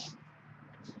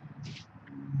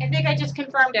 I think I just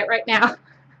confirmed it right now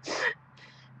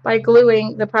by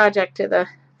gluing the project to the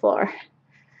floor.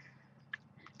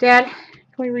 Dad, can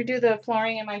we redo the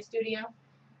flooring in my studio?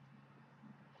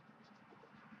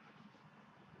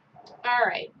 All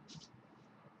right.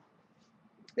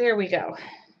 There we go.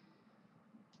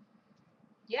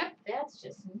 Yep, that's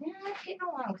just not getting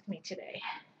along with me today.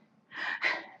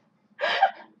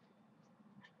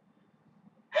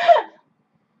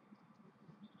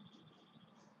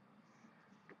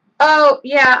 Oh,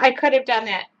 yeah, I could have done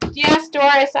that. Yes,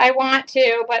 Doris, I want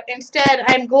to, but instead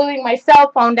I'm gluing my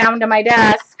cell phone down to my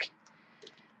desk.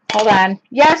 Hold on.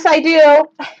 Yes, I do.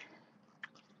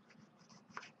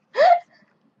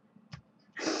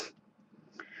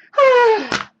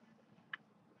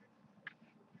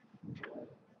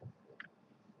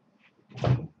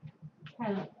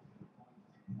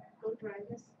 Go dry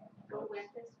this. Go wet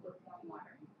this with warm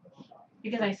water.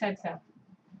 Because I said so.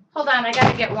 Hold on, I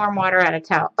gotta get warm water out of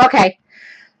towel. Okay.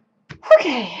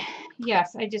 Okay.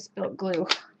 Yes, I just spilled glue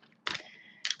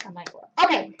on my floor.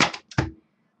 Okay.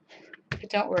 But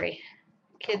don't worry.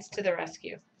 Kids to the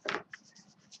rescue.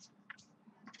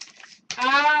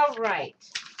 All right.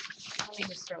 Let me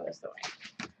just throw this away.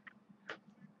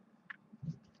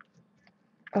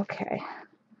 Okay.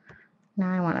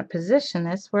 Now I want to position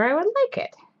this where I would like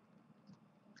it.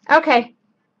 Okay.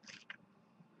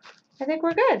 I think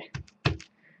we're good.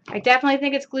 I definitely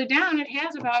think it's glued down. It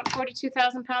has about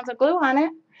 42,000 pounds of glue on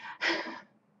it.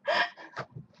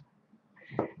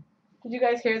 Did you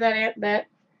guys hear that?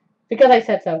 Because I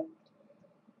said so.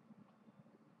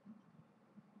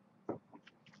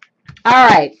 All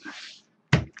right.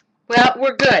 Well,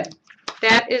 we're good.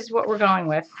 That is what we're going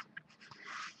with.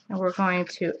 And we're going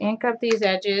to ink up these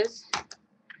edges.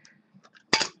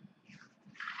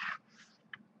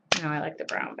 No, I like the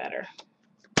brown better.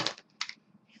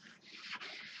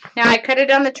 Now, I could have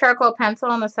done the charcoal pencil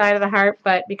on the side of the heart,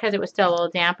 but because it was still a little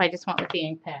damp, I just went with the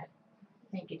ink pad.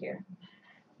 Thank you, dear.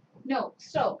 No,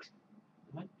 soaked.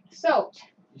 What? Soaked.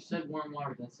 You said warm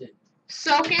water, that's it.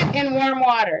 Soak it in warm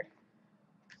water.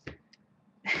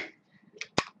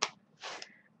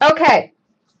 Okay.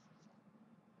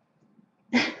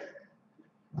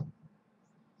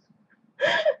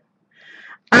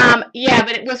 Yeah,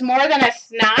 but it was more than a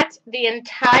snot. The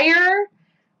entire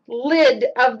lid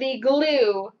of the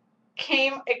glue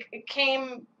came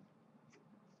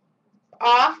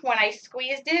off when I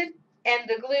squeezed it, and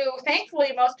the glue,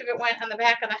 thankfully, most of it went on the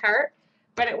back of the heart,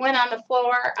 but it went on the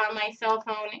floor on my cell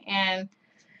phone, and,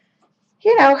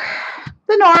 you know,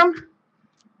 the norm.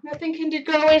 Nothing can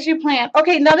go as you plan.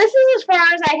 Okay, now this is as far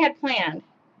as I had planned.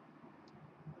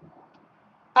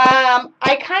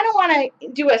 I kind of want to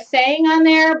do a saying on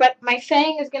there, but my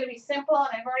saying is going to be simple, and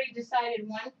I've already decided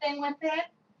one thing with it.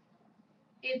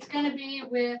 It's going to be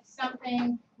with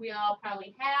something we all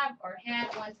probably have or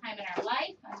had one time in our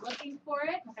life. I'm looking for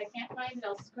it. If I can't find it,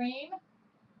 I'll scream.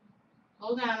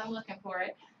 Hold on, I'm looking for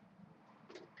it.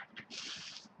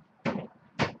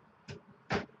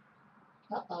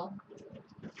 Uh-oh.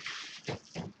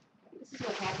 This is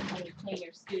what happens when you clean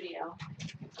your studio.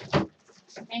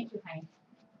 Thank you, honey.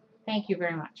 Thank you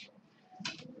very much.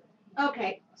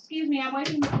 Okay, excuse me, I'm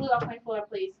wiping the glue off my floor,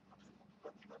 please.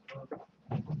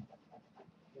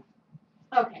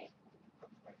 Okay.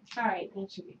 All right,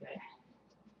 that should be good.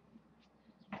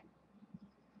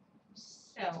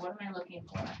 So, what am I looking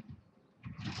for?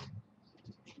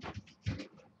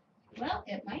 Well,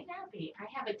 it might not be. I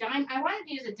have a dime. I wanted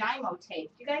to use a Dymo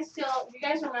tape. Do you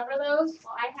guys remember those?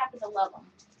 Well, I happen to love them.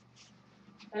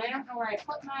 But I don't know where I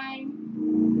put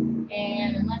mine.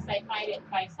 And unless I find it in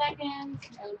 5 seconds,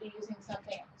 I will be using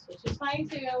something else, which is fine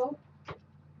too.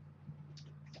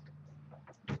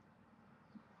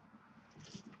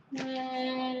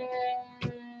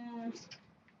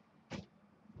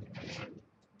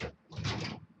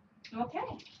 Okay.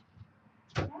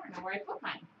 I don't know where I put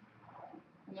mine.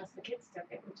 Unless the kids took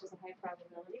it, which is a high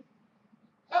probability.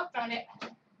 Oh, found it.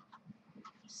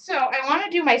 So I want to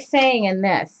do my saying in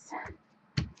this.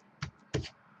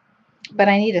 But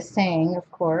I need a saying,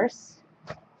 of course.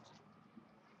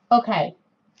 Okay.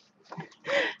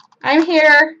 I'm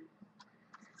here.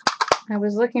 I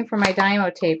was looking for my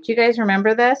Dymo tape. Do you guys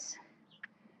remember this?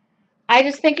 I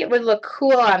just think it would look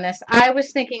cool on this. I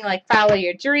was thinking like follow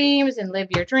your dreams and live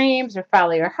your dreams, or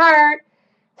follow your heart.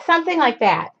 Something like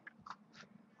that.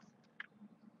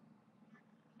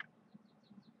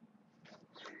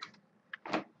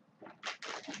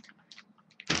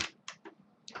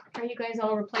 Are you guys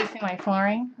all replacing my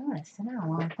flooring? I'm going to sit down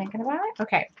while I'm thinking about it.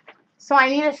 Okay. So I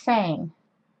need a saying.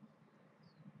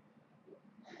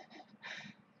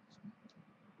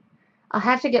 I'll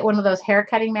have to get one of those hair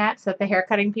cutting mats that the hair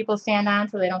cutting people stand on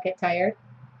so they don't get tired.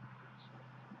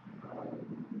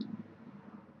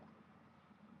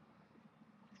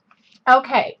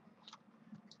 Okay.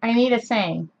 I need a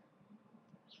saying.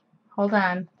 Hold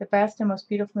on. The best and most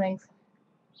beautiful things.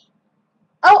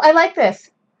 Oh, I like this.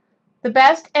 The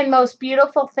best and most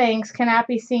beautiful things cannot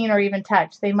be seen or even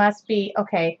touched. They must be,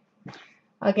 okay,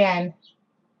 again.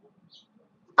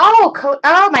 Oh,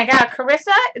 oh my God,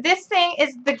 Carissa, this thing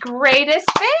is the greatest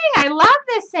thing. I love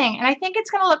this thing, and I think it's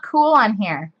going to look cool on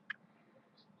here.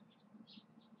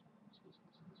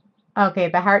 Okay,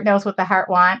 the heart knows what the heart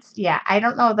wants. Yeah, I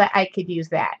don't know that I could use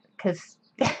that, because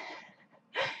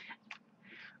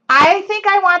I think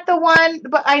I want the one,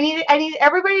 but I need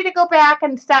everybody to go back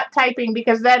and stop typing,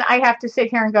 because then I have to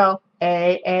sit here and go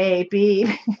A, B.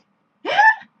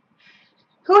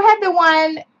 Who had the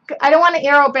one? I don't want to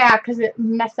arrow back because it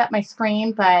messed up my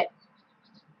screen, but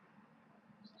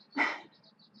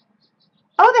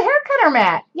oh, the hair cutter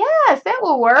mat. Yes, that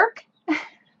will work. I'm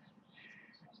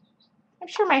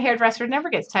sure my hairdresser never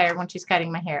gets tired when she's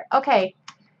cutting my hair. Okay,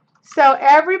 so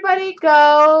everybody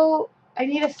go. I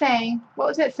need a saying. What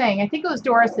was that saying? I think it was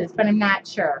Doris's, but I'm not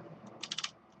sure.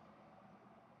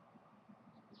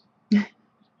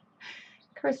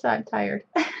 Carissa, I'm tired.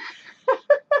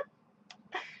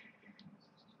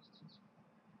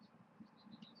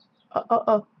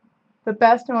 Oh. The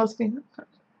best and most.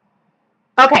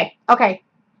 Okay. Okay.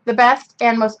 The best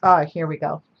and most. Oh, here we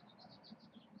go.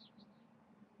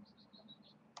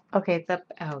 Okay.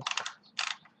 Oh.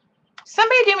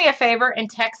 Somebody do me a favor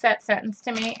and text that sentence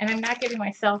to me. And I'm not giving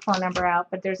my cell phone number out,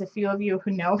 but there's a few of you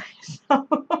who know. So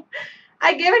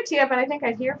I give it to you, but I think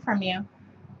I'd hear from you.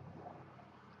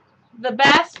 The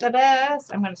best, the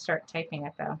best. I'm going to start typing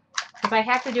it though, because I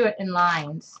have to do it in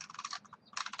lines.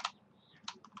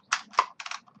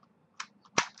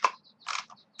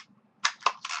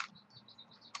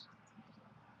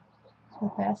 The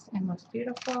best and most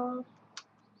beautiful.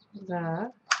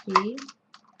 The P-E-S-T.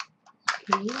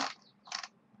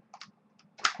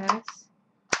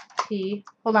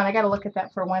 Hold on, I got to look at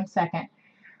that for 1 second.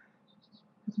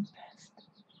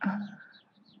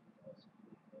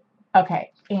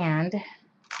 Okay, and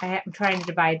I'm trying to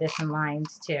divide this in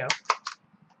lines too.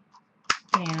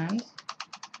 And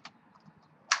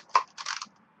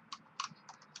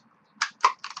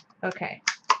okay,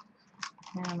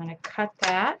 now I'm going to cut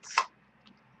that.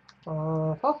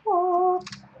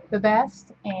 The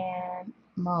best and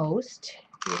most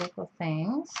beautiful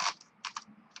things.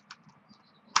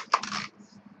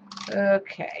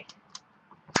 Okay.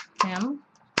 M-O-S-T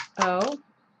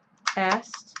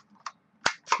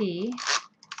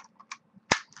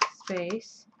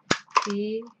space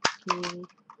E-U-T-I-F-U.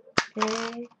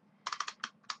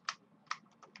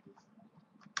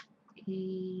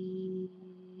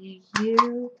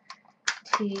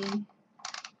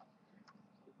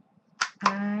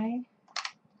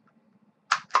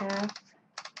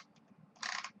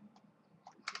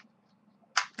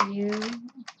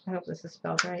 I hope this is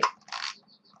spelled right.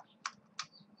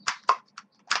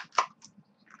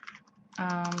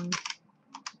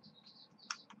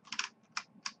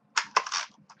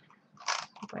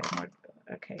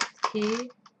 Okay, T-H-I-N-G-S.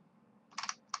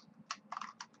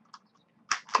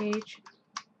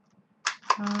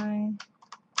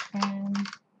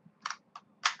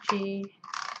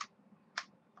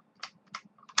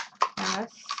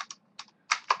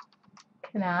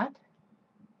 Cannot.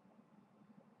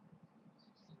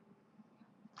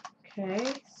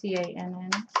 Okay,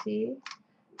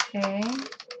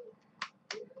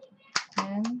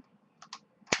 C-A-N-N-C-A-N.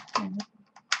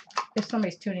 If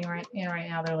somebody's tuning in right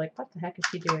now, they're like, what the heck is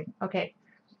she doing? Okay.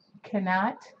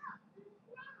 Cannot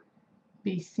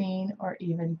be seen or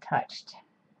even touched.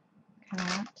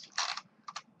 Cannot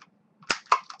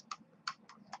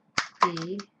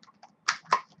be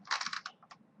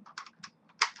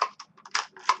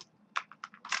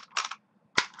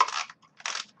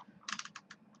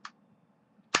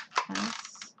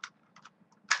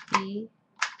S-E-E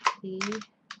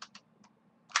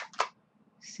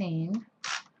seen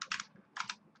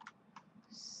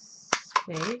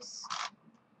space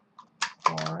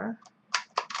or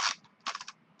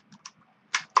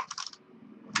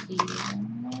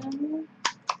even.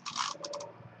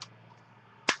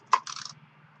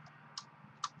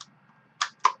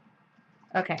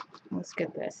 Okay, let's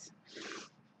get this.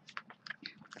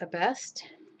 The best.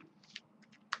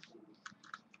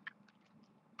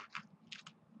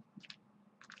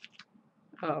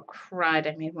 Oh,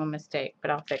 crud, I made one mistake,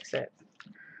 but I'll fix it.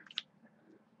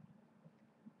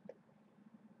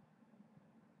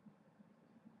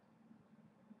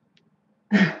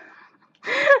 Damn.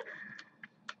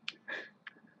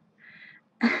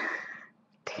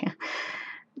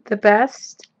 The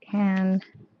best and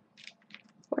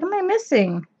what am I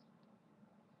missing?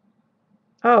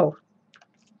 Oh.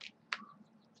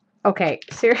 Okay,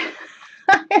 seriously.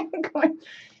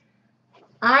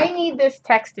 I need this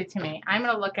texted to me. I'm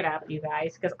going to look it up, you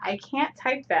guys, because I can't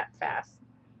type that fast.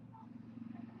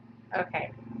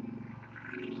 Okay.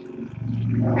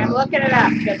 I'm looking it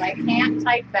up because I can't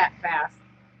type that fast.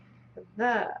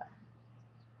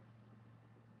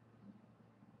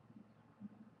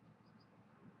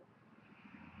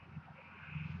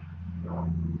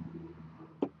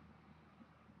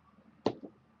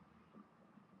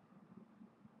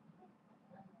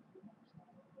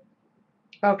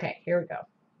 Okay, here we go.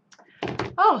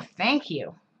 Oh, thank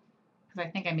you. Because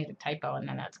I think I made a typo and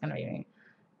then that's going to be me.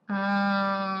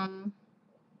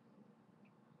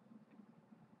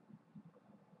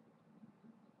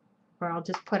 Or I'll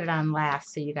just put it on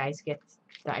last so you guys get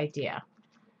the idea.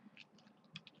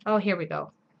 Oh, here we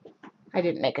go. I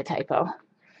didn't make a typo.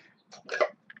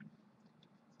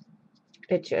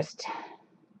 It just...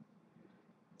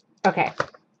 Okay.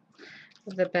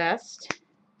 The best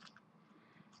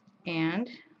and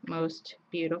most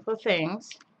beautiful things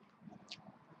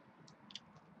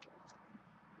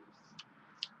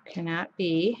cannot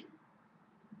be,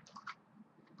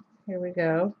 here we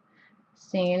go,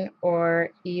 seen,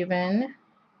 or even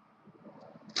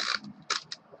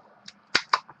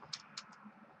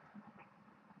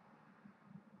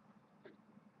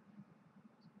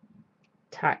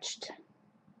touched.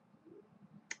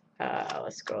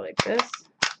 Let's go like this.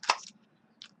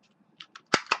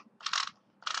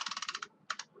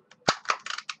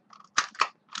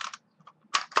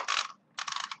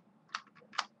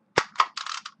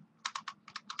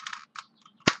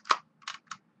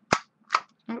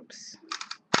 Oops.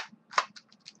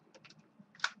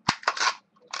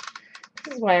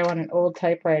 This is why I want an old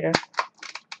typewriter.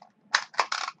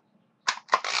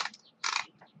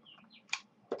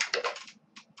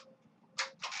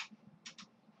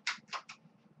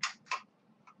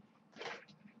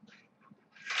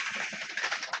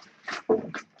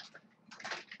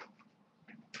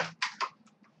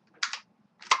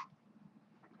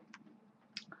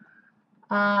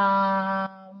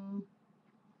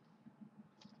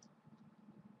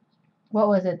 What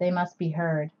was it? They must be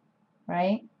heard,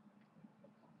 right?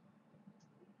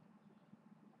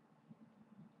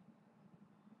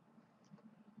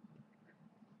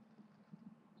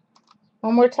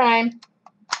 One more time.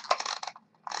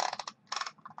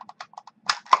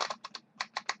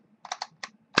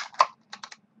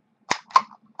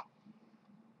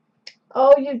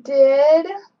 Oh, you did?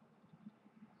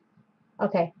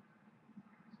 Okay.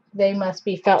 They must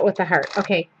be felt with the heart.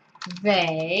 Okay.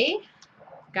 They.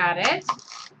 Got it.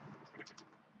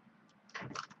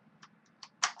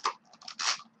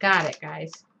 Got it,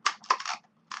 guys.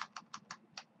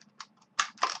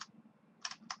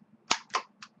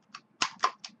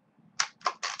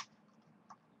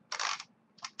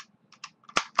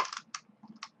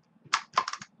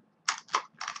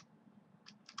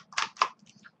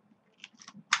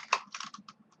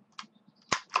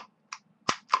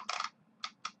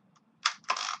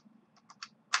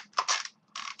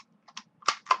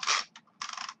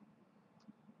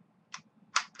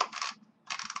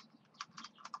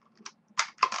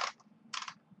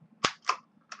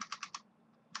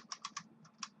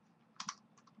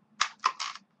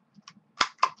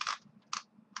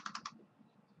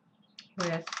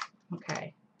 With,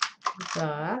 okay,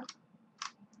 the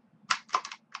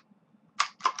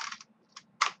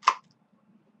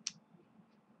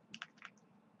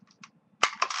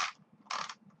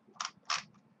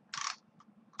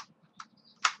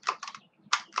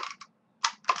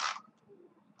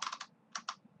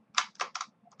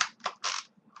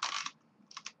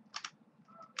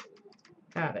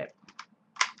got it.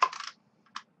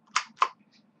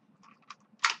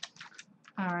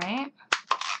 All right.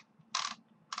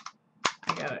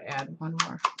 I gotta add one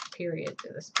more period to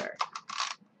this part.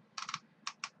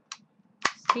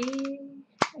 C-H-E-D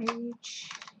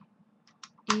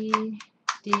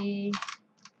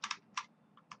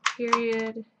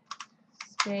period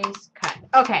space cut.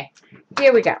 Okay,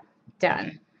 here we go.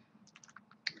 Done.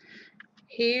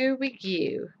 Here we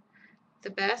go. The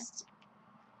best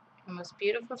and most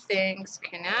beautiful things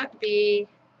cannot be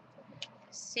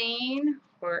seen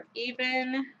or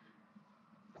even,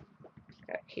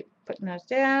 gotta keep putting those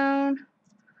down,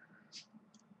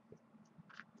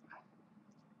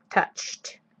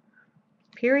 touched.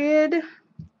 Period.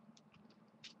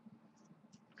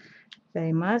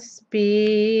 They must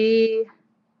be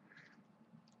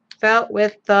felt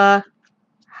with the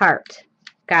heart.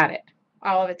 Got it.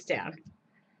 All of it's down.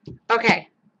 Okay.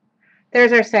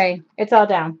 There's our saying. It's all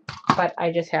down. But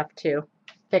I just have to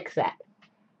fix that.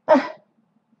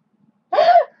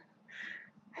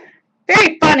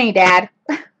 Very funny, Dad.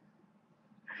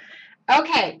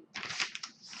 Okay.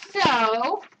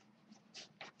 So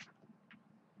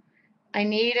I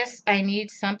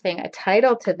need something, a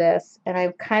title to this, and I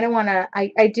kind of want to,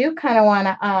 I do kind of want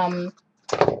to,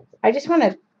 I just want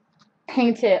to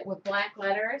paint it with black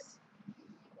letters.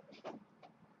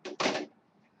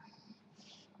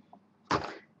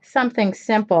 Something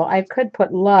simple. I could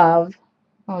put love.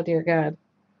 Oh, dear God.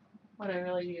 Would I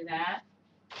really do that?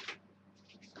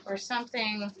 Or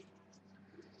something.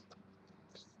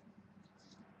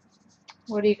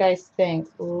 What do you guys think?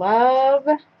 Love.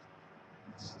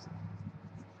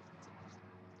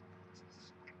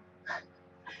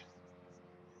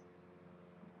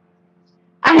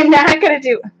 I'm going to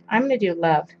do love. I'm going to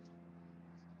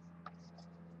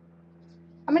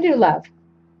do love.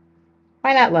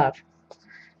 Why not love?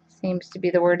 Seems to be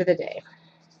the word of the day.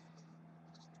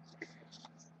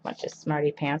 Bunch of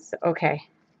smarty pants. Okay.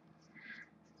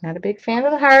 Not a big fan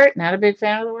of the heart. Not a big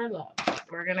fan of the word love.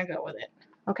 We're going to go with it.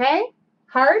 Okay?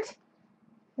 Heart.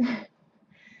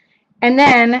 And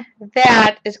then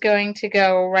that is going to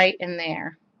go right in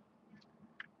there.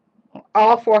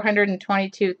 All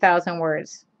 422,000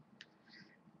 words.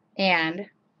 And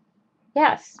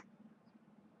yes.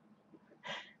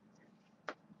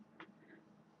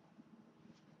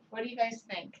 What do you guys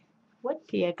think? What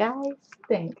do you guys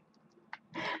think?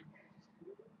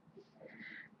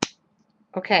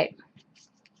 Okay,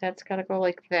 that's got to go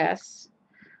like this.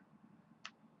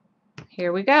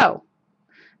 Here we go.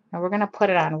 Now we're going to put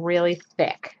it on really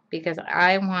thick because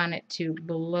I want it to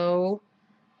blow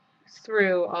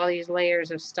through all these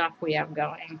layers of stuff we have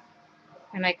going.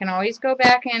 And I can always go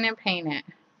back in and paint it.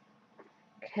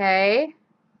 Okay.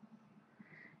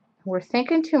 We're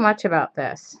thinking too much about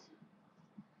this.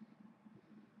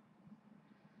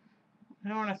 I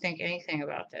don't want to think anything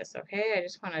about this, okay? I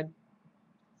just want to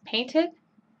paint it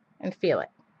and feel it.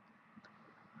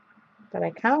 But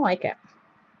I kind of like it.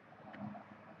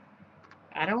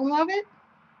 I don't love it.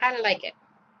 I like it.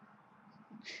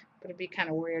 But it'd be kind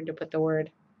of weird to put the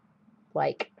word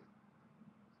like.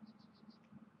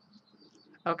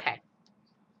 Okay.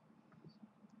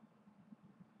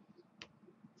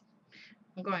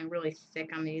 I'm going really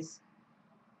thick on these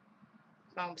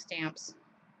foam stamps.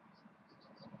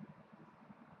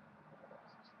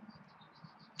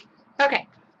 Okay.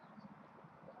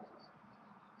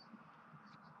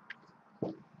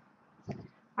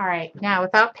 All right, now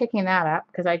without picking that up,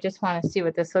 because I just want to see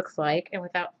what this looks like, and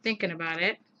without thinking about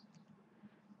it,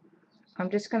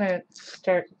 I'm just going to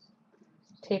start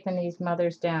taping these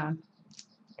mothers down.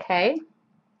 Okay?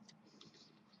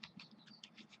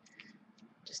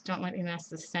 Just don't let me mess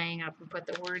this saying up and put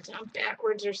the words on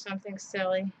backwards or something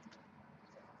silly.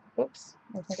 Oops,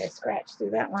 I think I scratched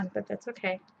through that one, but that's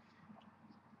okay.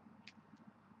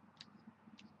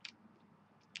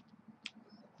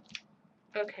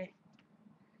 Okay.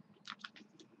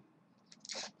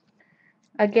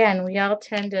 Again, we all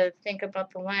tend to think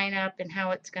about the lineup and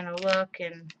how it's going to look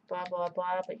and blah, blah,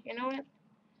 blah, but you know what?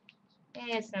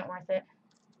 It's not worth it.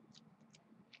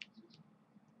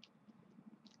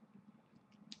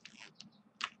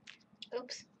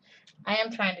 Oops. I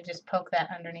am trying to just poke that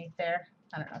underneath there.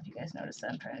 I don't know if you guys noticed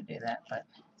that I'm trying to do that, but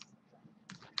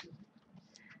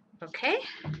okay.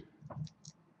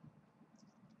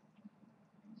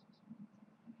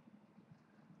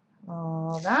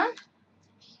 Hold on.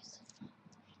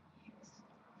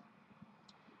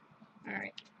 All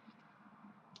right.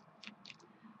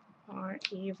 Or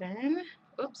even,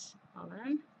 oops, hold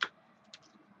on.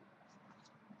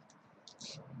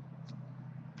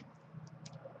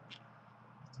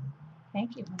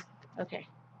 Thank you. Okay.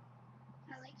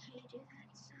 I like how you do that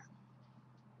stuff.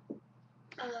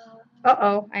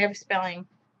 Uh-oh, I have a spelling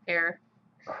error.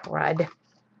 Crud.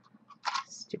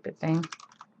 Stupid thing.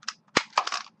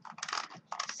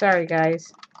 Sorry,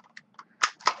 guys.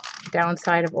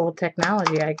 Downside of old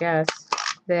technology, I guess.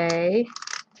 They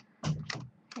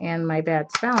and my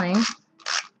bad spelling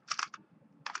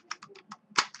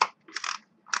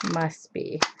must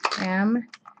be M-U-S-T.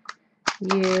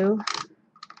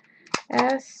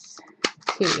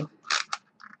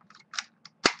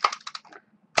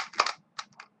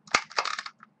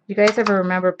 You guys ever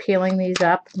remember peeling these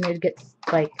up and they'd get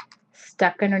like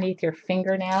stuck underneath your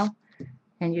fingernail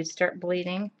and you'd start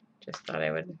bleeding? Just thought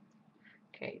I would.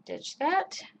 Okay, ditch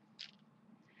that.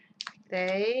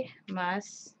 They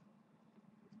must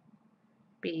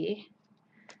be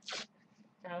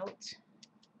felt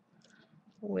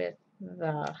with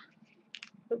the,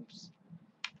 oops.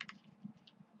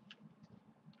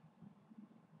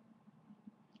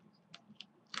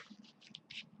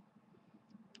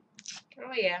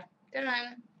 Oh yeah,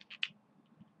 done.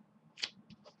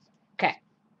 Okay.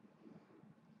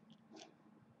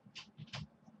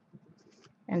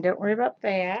 And don't worry about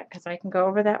that because I can go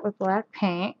over that with black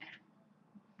paint.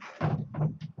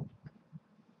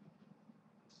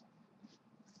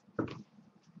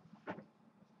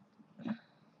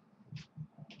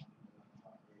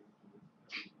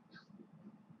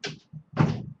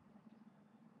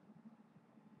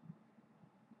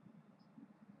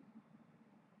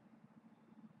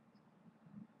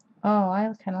 Oh,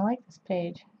 I kind of like this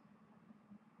page.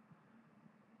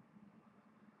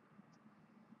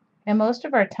 And most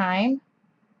of our time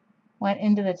went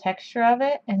into the texture of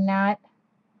it and not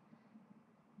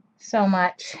so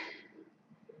much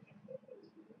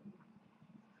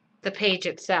the page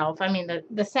itself. I mean,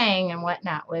 the saying and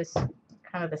whatnot was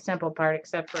kind of the simple part,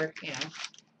 except for, you know,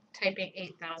 typing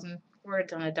 8,000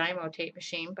 words on a Dymo tape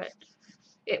machine, but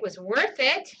it was worth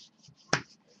it.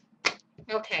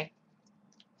 Okay.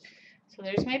 So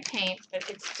there's my paint, but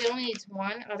it still needs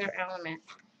one other element.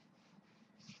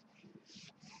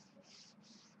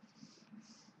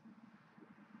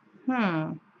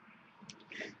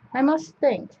 I must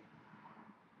think.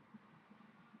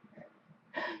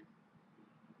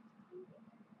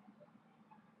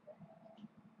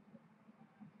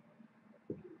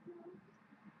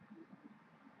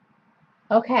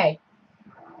 Okay.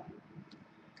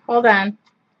 Hold on.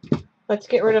 Let's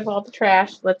get rid of all the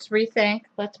trash. Let's rethink.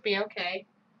 Let's be okay.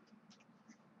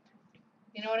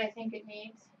 You know what I think it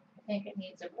needs? I think it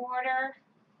needs a border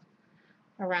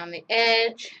around the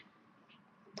edge.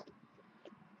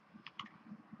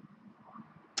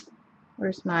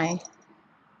 Where's my...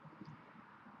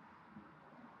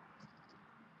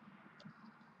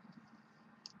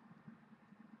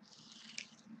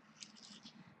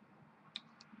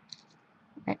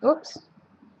 Oops.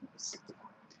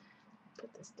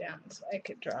 Put this down so I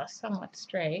could draw somewhat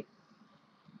straight.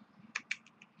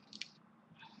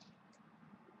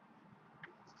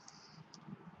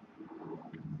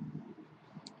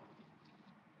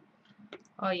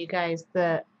 Oh, you guys,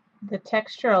 the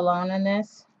texture alone in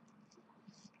this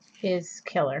is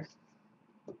killer.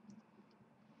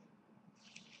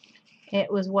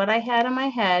 It was what I had in my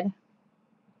head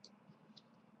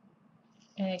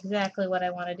and exactly what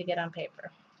I wanted to get on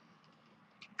paper.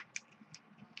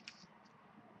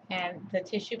 And the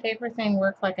tissue paper thing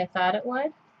worked like I thought it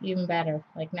would, even better.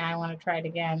 Like now I want to try it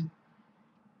again.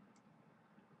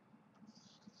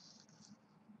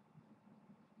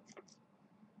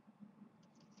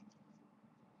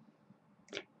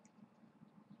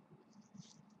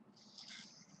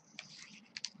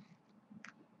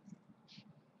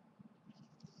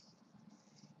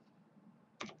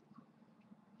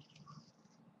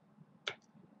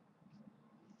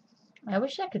 I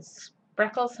wish I could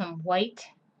sprinkle some white,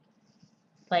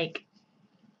 like,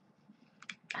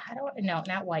 how do I, no,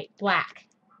 not white, black.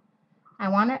 I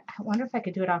wonder if I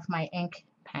could do it off my ink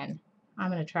pen.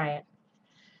 I'm going to try it.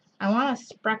 I want to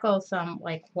sprinkle some,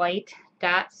 like, white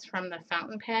dots from the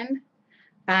fountain pen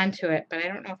onto it, but I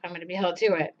don't know if I'm going to be able to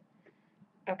do it.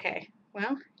 Okay,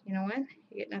 well, you know what?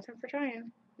 You get nothing for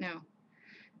trying. No.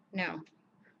 No.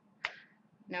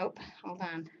 Nope. Hold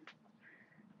on.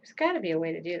 There's got to be a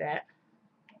way to do that.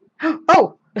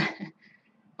 Oh!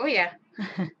 Oh, yeah.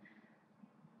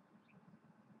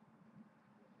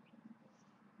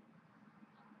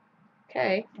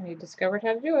 Okay, I discovered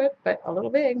how to do it, but a little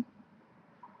big.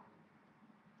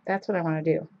 That's what I want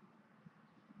to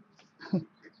do.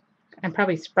 I'm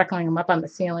probably sprinkling them up on the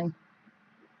ceiling.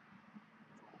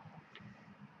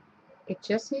 It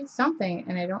just needs something,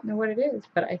 and I don't know what it is,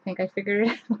 but I think I figured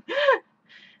it out.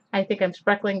 I think I'm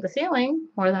sprinkling the ceiling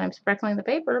more than I'm sprinkling the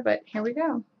paper, but here we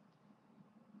go.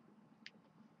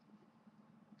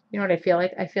 You know what I feel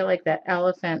like? I feel like that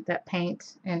elephant that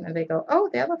paints, and they go, oh,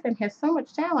 the elephant has so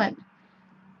much talent.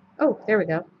 Oh, there we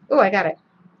go. Oh, I got it.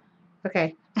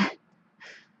 Okay.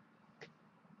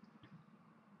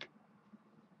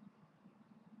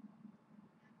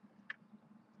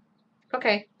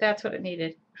 Okay, that's what it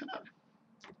needed.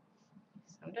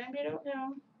 Sometimes you don't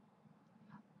know.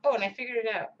 Oh, and I figured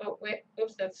it out. Oh, wait.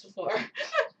 Oops, that's the floor.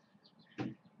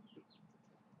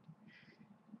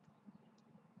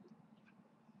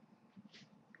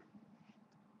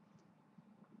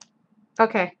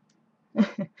 Okay.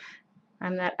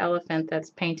 I'm that elephant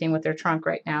that's painting with their trunk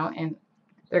right now, and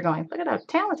they're going, look at how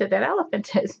talented that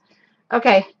elephant is.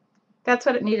 Okay, that's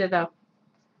what it needed, though.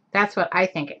 That's what I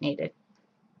think it needed.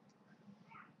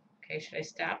 Okay, should I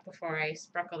stop before I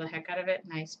sprinkle the heck out of it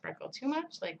and I sprinkle too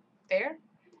much, like there?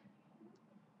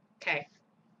 Okay.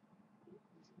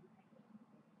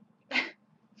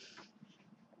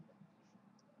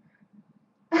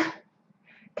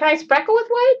 Can I sprinkle with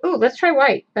white? Ooh, let's try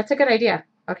white. That's a good idea.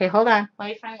 Okay, hold on. Let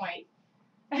me find white.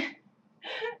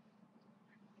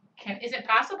 Is it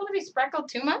possible to be sprinkled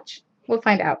too much? We'll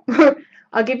find out.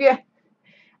 I'll give you.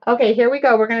 Okay, here we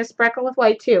go. We're going to sprinkle with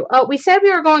white too. Oh, we said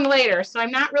we were going later, so I'm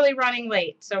not really running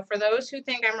late. So for those who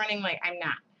think I'm running late, I'm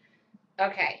not.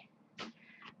 Okay.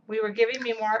 We were giving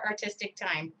me more artistic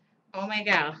time. Oh my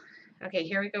God. Okay,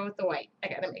 here we go with the white. I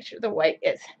got to make sure the white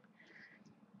is.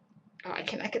 Oh, I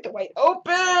cannot get the white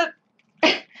open.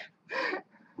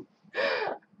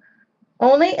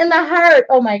 Only in the heart.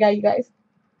 Oh my God, you guys.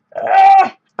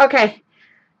 Okay.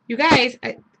 You guys,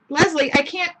 Leslie, I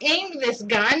can't aim this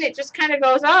gun. It just kind of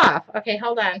goes off. Okay,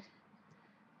 hold on.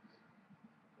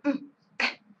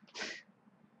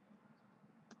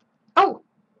 Oh.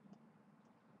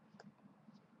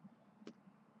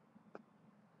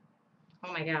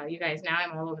 Oh my God, you guys, now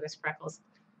I'm all over the sprinkles.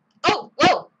 Oh,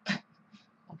 whoa.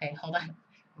 Okay, hold on.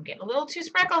 I'm getting a little too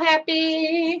sprinkle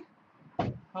happy.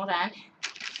 Hold on.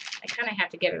 I kind of have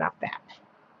to get it off that.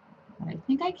 But I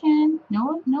think I can.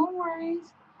 No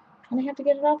worries. Kind of have to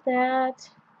get it off that.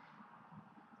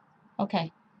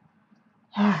 Okay.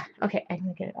 Okay, I'm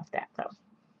going to get it off that, though.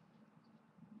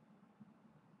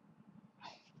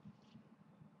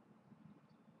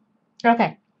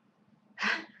 Okay.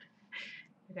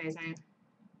 You guys,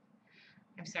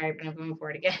 I'm sorry, but I'm going for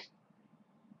it again.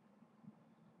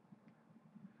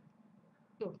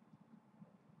 Ooh.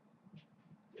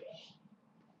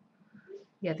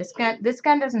 Yeah, this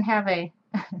gun doesn't have a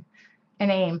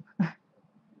an aim.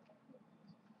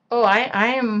 Oh,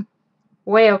 I am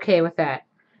way okay with that.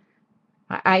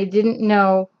 I didn't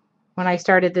know when I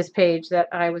started this page that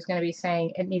I was going to be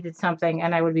saying it needed something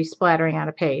and I would be splattering on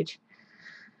a page.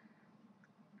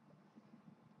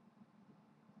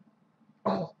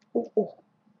 Oh, oh, oh.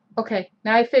 Okay,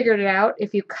 now I figured it out.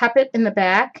 If you cup it in the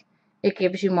back, it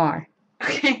gives you more.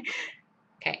 Okay.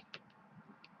 Okay.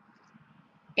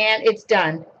 And it's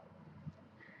done.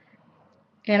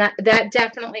 And that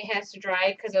definitely has to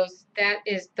dry because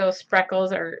those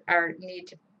freckles are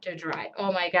need to dry.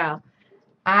 Oh my God.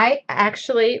 I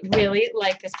actually really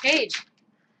like this page.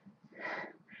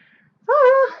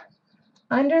 Oh,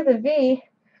 under the V.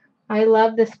 I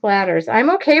love the splatters. I'm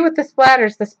okay with the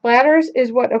splatters. The splatters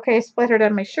is what, okay, I splattered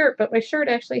on my shirt, but my shirt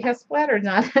actually has splatters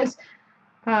on it.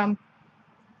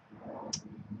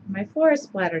 My floor is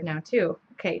splattered now too.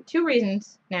 Okay, 2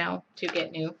 reasons now to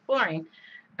get new flooring.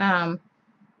 Oh,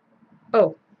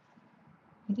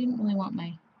 I didn't really want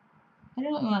I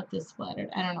don't want this splattered.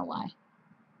 I don't know why,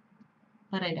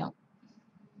 but I don't.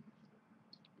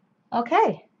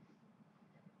 Okay,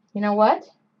 you know what?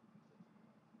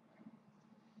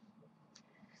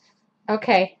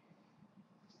 Okay.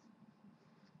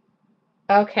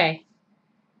 Okay.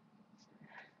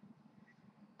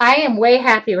 I am way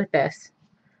happy with this.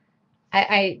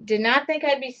 I did not think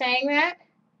I'd be saying that.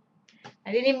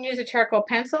 I didn't even use a charcoal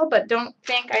pencil, but don't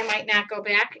think I might not go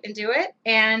back and do it.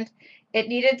 And it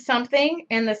needed something,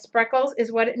 and the spreckles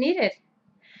is what it needed.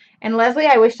 And Leslie,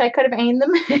 I wish I could have aimed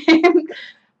them,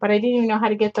 but I didn't even know how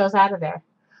to get those out of there.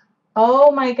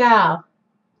 Oh my God.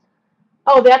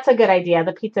 Oh, that's a good idea.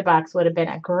 The pizza box would have been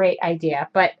a great idea.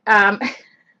 But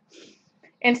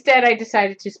instead, I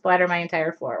decided to splatter my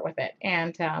entire floor with it.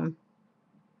 And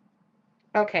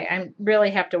okay, I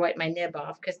really have to wipe my nib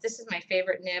off because this is my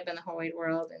favorite nib in the whole wide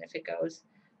world. And if it goes,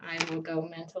 I will go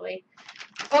mentally.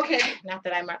 Okay, not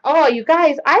that I'm. Oh, you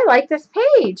guys, I like this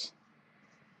page.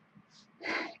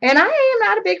 And I am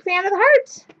not a big fan of the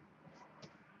hearts.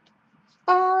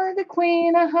 Oh, the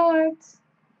Queen of Hearts.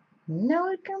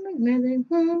 No, it comes with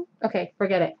it. Okay,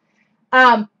 forget it.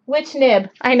 Which nib?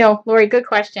 I know, Lori, good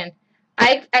question.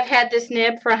 I've had this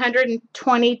nib for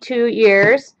 122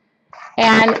 years.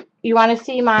 And you want to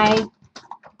see my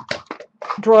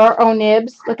drawer o'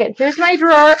 nibs? Look at, here's my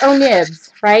drawer o'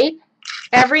 nibs, right?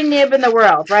 Every nib in the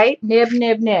world, right? Nib,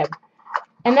 nib, nib.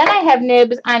 And then I have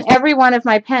nibs on every one of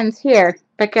my pens here.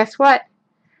 But guess what?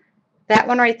 That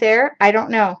one right there, I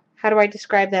don't know. How do I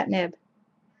describe that nib?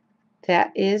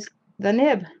 That is the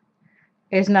nib.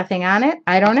 There's nothing on it.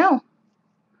 I don't know.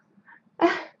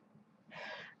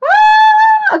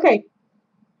 Okay.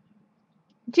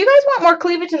 Do you guys want more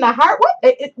cleavage in the heart?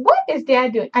 What is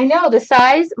Dad doing? I know the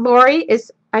size, Lori,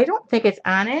 is, I don't think it's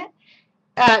on it.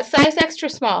 Size extra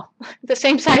small. The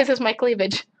same size as my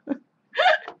cleavage.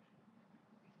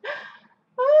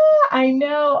 I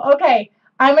know. Okay.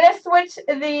 I'm going to switch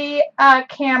the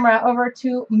camera over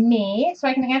to me so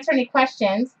I can answer any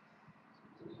questions.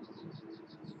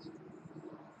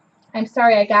 I'm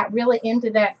sorry, I got really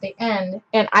into that at the end,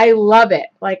 and I love it.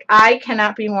 Like, I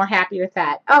cannot be more happy with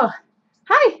that. Oh,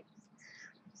 hi.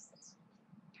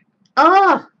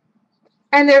 Oh,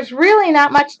 and there's really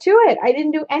not much to it. I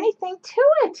didn't do anything to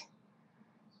it.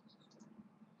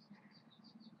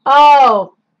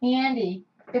 Oh, Andy,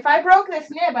 if I broke this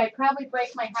nib, I'd probably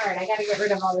break my heart. I got to get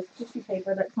rid of all this tissue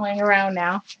paper that's laying around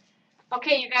now.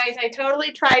 Okay, you guys, I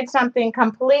totally tried something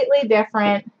completely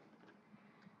different.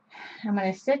 I'm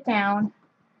going to sit down.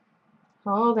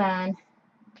 Hold on.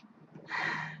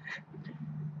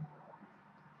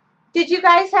 Did you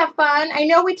guys have fun? I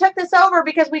know we took this over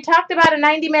because we talked about a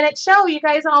 90-minute show. You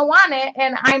guys all want it,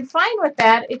 and I'm fine with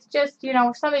that. It's just, you know,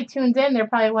 if somebody tunes in, they're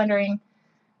probably wondering,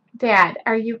 Dad,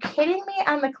 are you kidding me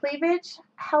on the cleavage?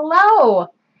 Hello.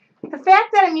 The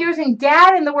fact that I'm using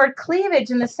dad and the word cleavage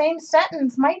in the same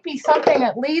sentence might be something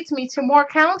that leads me to more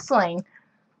counseling.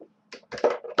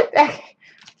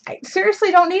 I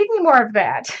seriously don't need any more of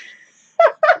that.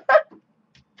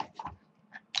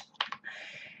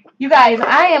 You guys,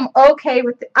 I am okay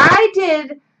with it. I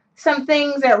did some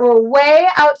things that were way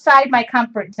outside my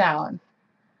comfort zone.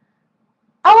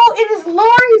 Oh, it is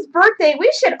Lori's birthday.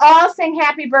 We should all sing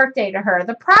happy birthday to her.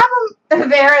 The problem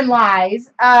therein lies,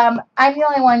 I'm the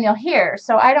only one you'll hear,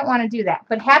 so I don't want to do that.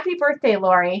 But happy birthday,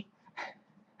 Lori.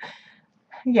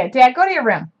 Yeah, Dad, go to your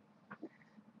room.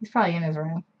 He's probably in his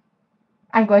room.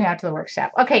 I'm going out to the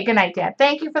workshop. Okay, good night, Dad.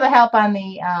 Thank you for the help on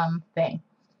the thing.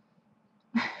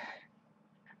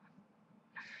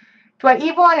 Do I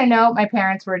even want to know what my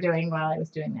parents were doing while I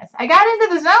was doing this? I got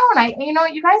into the zone.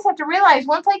 You guys have to realize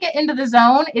once I get into the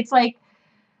zone, it's like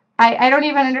I don't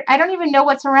even know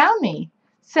what's around me.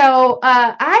 So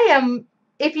I am.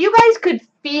 If you guys could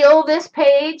feel this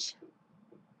page,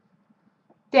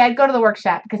 Dad, go to the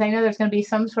workshop because I know there's going to be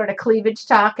some sort of cleavage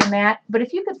talk in that. But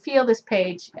if you could feel this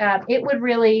page, it would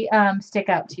really stick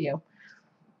out to you.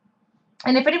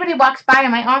 And if anybody walks by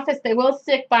in my office, they will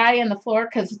stick by on the floor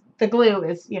because the glue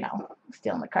is,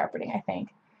 still in the carpeting, I think.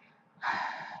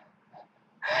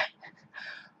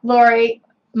 Lori,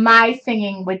 my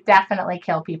singing would definitely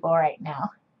kill people right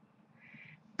now.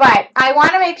 But I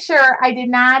want to make sure I did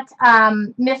not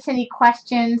miss any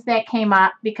questions that came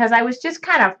up because I was just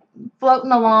kind of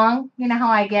floating along. You know how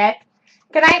I get.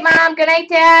 Good night, Mom. Good night,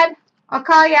 Dad. I'll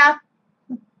call ya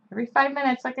every 5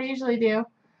 minutes like I usually do.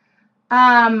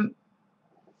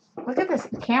 Look at this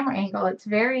camera angle. It's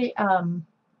very,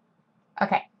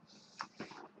 okay.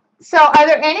 So are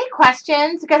there any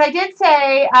questions? Because I did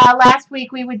say last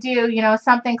week we would do,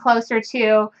 something closer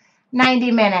to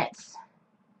 90 minutes.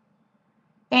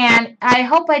 And I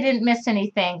hope I didn't miss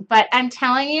anything. But I'm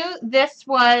telling you, this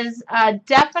was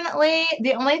definitely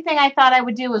the only thing I thought I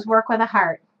would do was work with a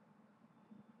heart.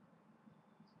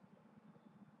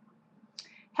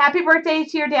 Happy birthday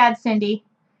to your dad, Cindy.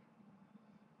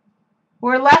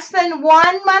 We're less than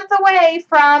 1 month away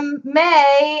from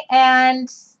May, and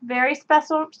very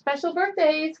special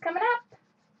birthdays coming up.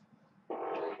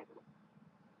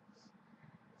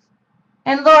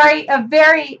 And Lori, a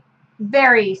very,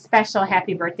 very special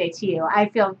happy birthday to you. I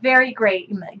feel very great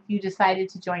you decided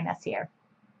to join us here.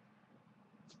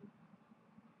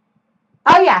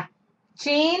 Oh, yeah.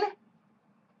 Jean,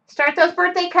 start those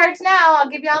birthday cards now. I'll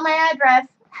give you all my address.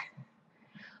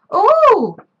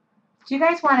 Ooh. Do you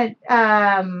guys want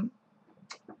to,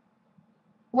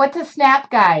 what's a snap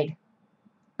guide?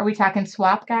 Are we talking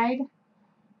swap guide?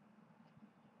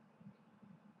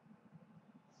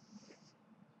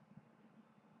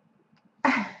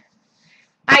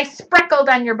 I spreckled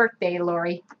on your birthday,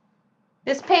 Lori.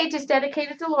 This page is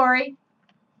dedicated to Lori,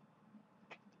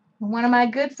 one of my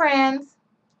good friends.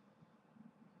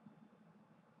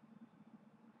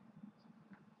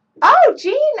 Oh,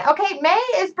 Jean. Okay, May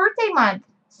is birthday month.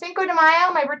 Cinco de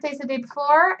Mayo, my birthday's the day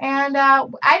before, and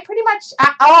I pretty much,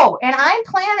 and I'm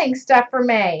planning stuff for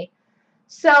May.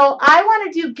 So I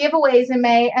want to do giveaways in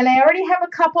May, and I already have a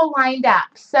couple lined up.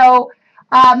 So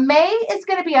May is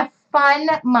going to be a fun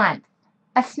month.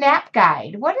 A snap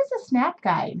guide. What is a snap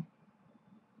guide?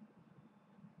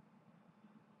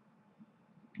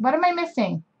 What am I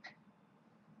missing?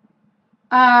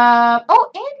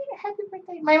 Oh, Andy, happy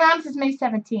birthday. My mom's is May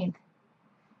 17th.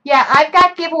 Yeah, I've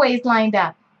got giveaways lined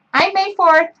up. I'm May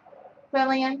 4th,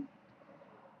 Lillian.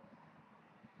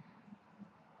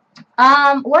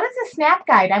 What is a snap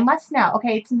guide? I must know.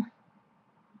 Okay, it's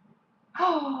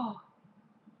oh,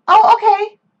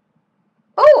 okay.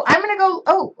 Oh, I'm gonna go.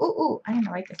 I'm gonna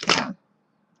write this down.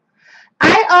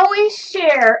 I always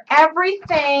share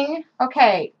everything.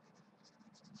 Okay.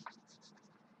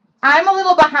 I'm a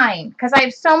little behind because I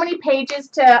have so many pages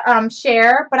to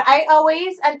share, but I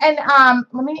always let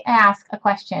me ask a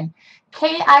question.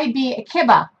 K-I-B,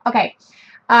 Kiba. Okay.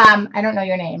 I don't know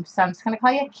your name, so I'm just going to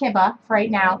call you Kiba for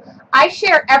right now. I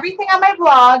share everything on my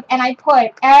blog, and I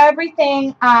put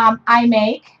everything I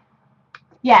make.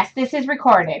 Yes, this is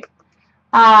recorded.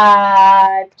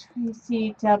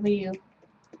 Tracy W.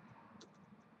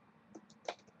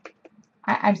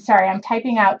 I'm sorry, I'm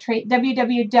typing out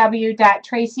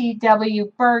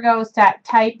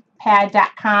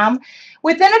www.tracywburgos.typepad.com.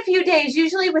 Within a few days,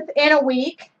 usually within a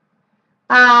week.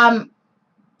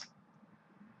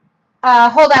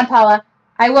 Hold on, Paula.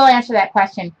 I will answer that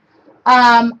question.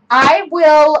 I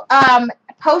will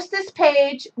post this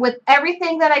page with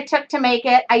everything that I took to make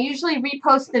it. I usually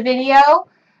repost the video.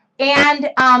 And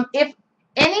if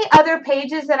any other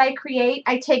pages that I create,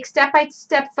 I take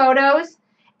step-by-step photos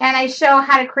and I show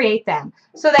how to create them.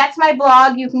 So that's my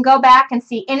blog. You can go back and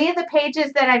see any of the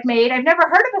pages that I've made. I've never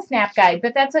heard of a snap guide,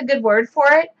 but that's a good word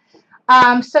for it.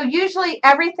 So usually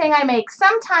everything I make,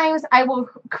 sometimes I will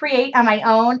create on my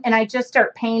own and I just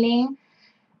start painting.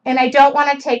 And I don't want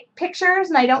to take pictures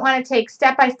and I don't want to take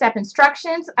step-by-step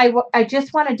instructions. I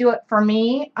just want to do it for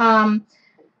me.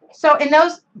 So in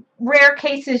those rare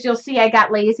cases, you'll see I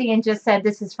got lazy and just said,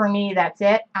 this is for me, that's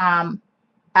it.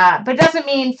 But it doesn't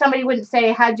mean somebody wouldn't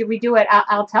say, how'd you redo it?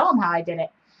 I'll tell them how I did it.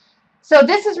 So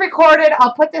this is recorded.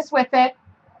 I'll put this with it.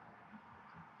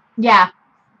 Yeah.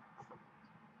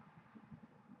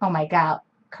 Oh, my God.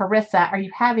 Carissa, are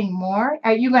you having more?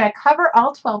 Are you going to cover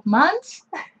all 12 months?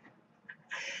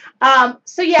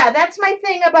 So, yeah, that's my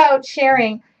thing about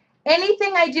sharing.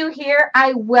 anything I do here,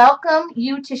 I welcome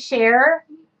you to share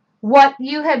what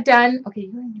you have done. Okay,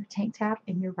 you're in your tank top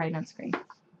and you're right on screen.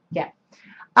 Yeah.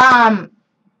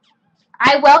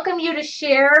 I welcome you to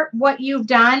share what you've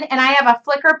done, and I have a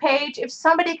Flickr page. If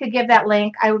somebody could give that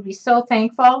link, I would be so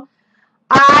thankful.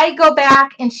 I go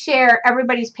back and share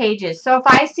everybody's pages. So if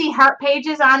I see heart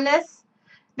pages on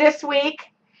this week,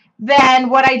 then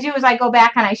what I do is I go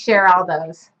back and I share all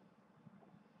those.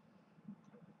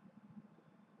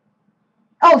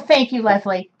 Oh, thank you,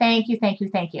 Leslie. Thank you, thank you,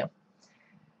 thank you.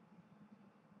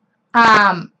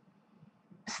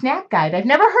 Snap guide. I've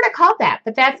never heard it called that,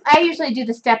 but I usually do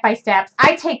the step-by-steps.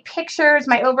 I take pictures.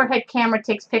 My overhead camera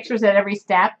takes pictures at every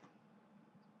step.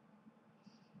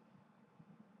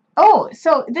 Oh,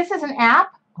 so this is an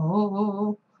app?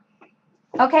 Oh.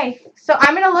 Okay, so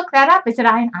I'm going to look that up. Is it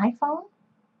on an iPhone?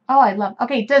 Oh, I love.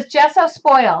 Okay, does gesso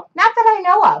spoil? Not that I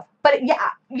know of, but yeah,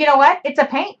 you know what? It's a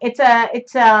paint. It's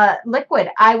a liquid.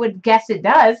 I would guess it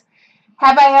does.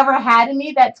 Have I ever had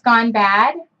any that's gone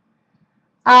bad?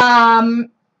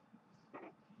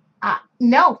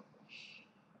 No.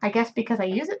 I guess because I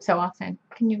use it so often.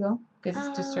 Can you go? Because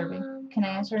it's disturbing. Can I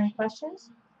answer any questions?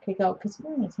 Okay, go. Because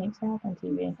you're on a tank top on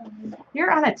TV.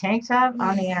 You're on a tank top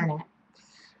on the internet.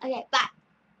 Okay, bye.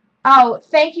 Oh,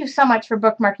 thank you so much for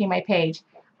bookmarking my page.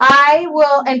 I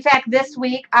will, in fact, this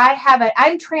week,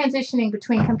 I'm transitioning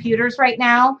between computers right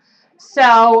now.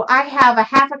 So I have a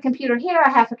half a computer here,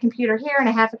 a half a computer here, and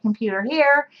a half a computer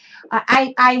here.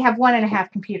 I have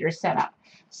 1.5 computers set up.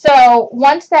 So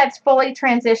once that's fully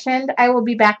transitioned, I will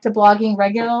be back to blogging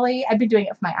regularly. I've been doing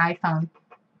it with my iPhone.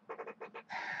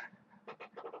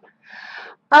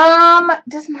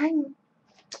 Does mine,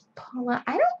 Paula,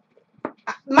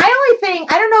 my only thing,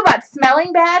 I don't know about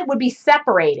smelling bad, would be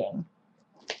separating.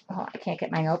 Oh, I can't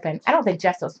get mine open. I don't think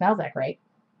gesso smells that great.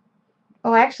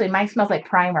 Oh, actually, mine smells like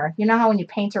primer. You know how when you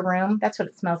paint a room, that's what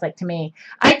it smells like to me.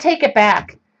 I take it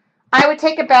back. I would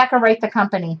take it back and write the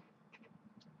company.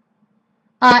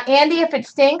 Andy, if it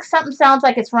stinks, something sounds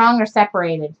like it's wrong or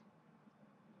separated.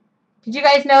 Did you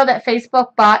guys know that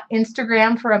Facebook bought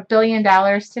Instagram for $1 billion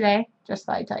today? Just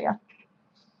thought I'd tell you.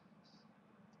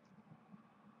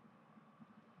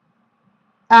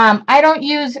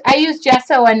 I use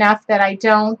gesso enough that I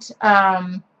don't,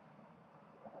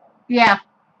 yeah.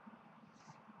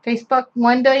 Facebook,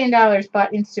 $1 billion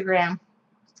bought Instagram.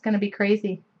 It's going to be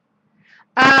crazy.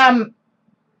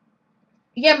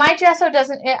 Yeah, my gesso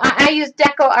doesn't, I use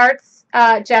Deco Arts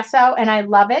gesso, and I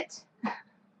love it.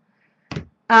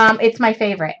 It's my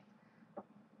favorite.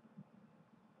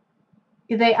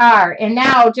 They are. And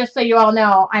now, just so you all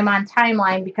know, I'm on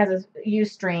Timeline because of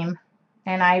Ustream,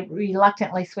 and I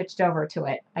reluctantly switched over to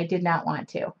it. I did not want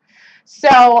to.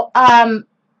 So,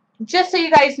 just so you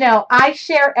guys know, I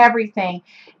share everything.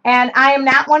 And I am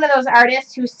not one of those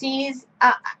artists who sees,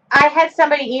 I had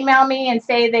somebody email me and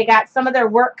say they got some of their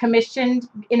work commissioned,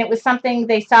 and it was something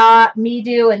they saw me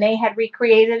do, and they had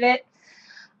recreated it.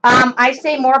 I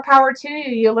say more power to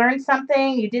you. You learned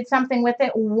something. You did something with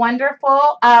it.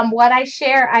 Wonderful. What I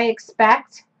share, I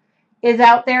expect, is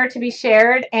out there to be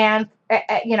shared. And,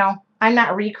 you know, I'm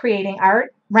not recreating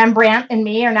art. Rembrandt and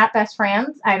me are not best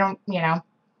friends. I don't, you know,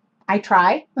 I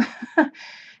try.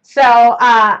 So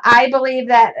I believe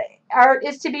that art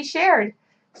is to be shared.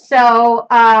 So,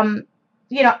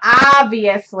 you know,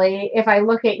 obviously, if I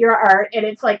look at your art and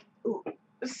it's like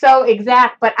so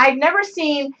exact, but I've never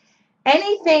seen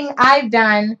anything I've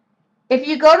done. If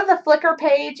you go to the Flickr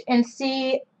page and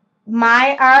see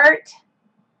my art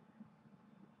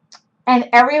and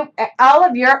all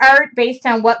of your art based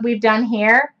on what we've done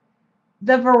here,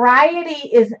 the variety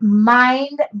is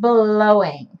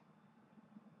mind-blowing.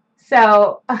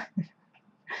 So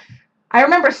I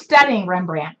remember studying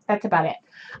Rembrandt. That's about it.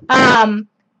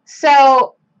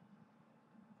 So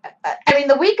I mean,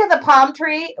 the week of the palm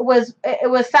tree was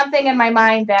something in my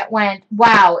mind that went,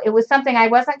 wow. It was something I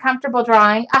wasn't comfortable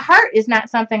drawing. A heart is not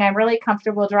something I'm really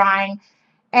comfortable drawing.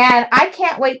 And I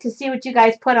can't wait to see what you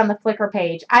guys put on the Flickr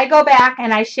page. I go back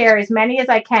and I share as many as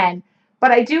I can.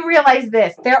 But I do realize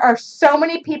this. There are so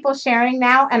many people sharing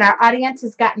now, and our audience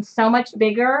has gotten so much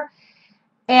bigger.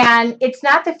 And it's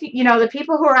not the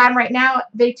people who are on right now,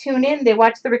 they tune in, they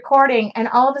watch the recording, and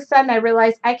all of a sudden I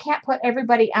realize I can't put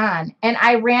everybody on, and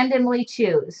I randomly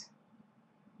choose.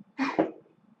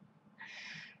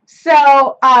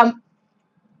 So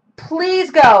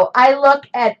please go. I look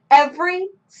at every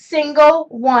single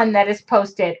one that is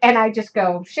posted, and I just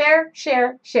go share,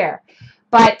 share, share.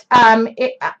 But I'm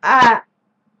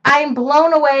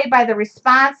blown away by the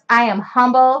response. I am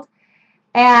humbled.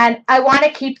 And I want to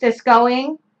keep this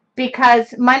going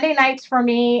because Monday nights for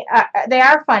me, they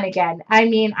are fun again. I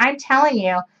mean, I'm telling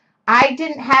you, I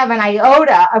didn't have an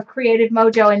iota of creative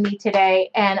mojo in me today,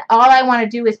 and all I want to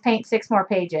do is paint 6 more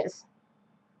pages.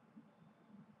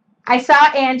 I saw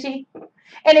Angie.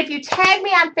 And if you tag me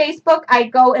on Facebook, I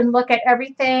go and look at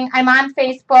everything. I'm on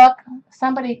Facebook.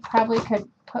 Somebody probably could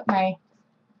put my...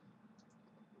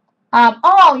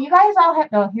 oh, you guys all have...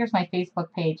 Oh, here's my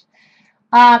Facebook page.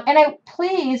 And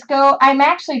please go... I'm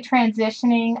actually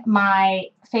transitioning my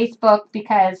Facebook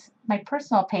because my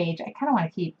personal page, I kind of want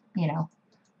to keep, you know...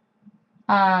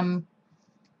 I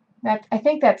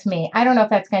think that's me. I don't know if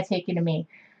that's going to take you to me.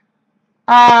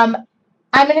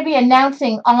 I'm going to be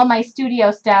announcing all my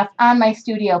studio stuff on my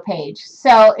studio page.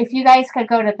 So if you guys could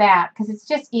go to that, because it's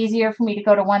just easier for me to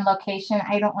go to one location.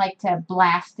 I don't like to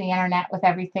blast the internet with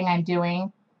everything I'm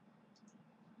doing.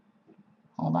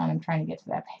 Hold on, I'm trying to get to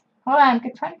that page. Hold on, I'm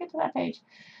trying to get to that page.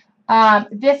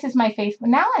 This is my Facebook.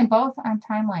 Now I'm both on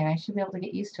timeline. I should be able to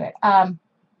get used to it.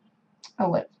 Oh,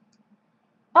 what?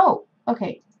 Oh,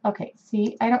 okay. Okay,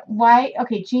 see, I don't, why?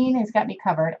 Okay, Jean has got me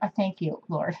covered. Thank you,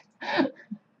 Lord.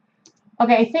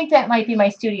 Okay, I think that might be my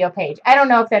studio page. I don't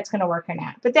know if that's going to work or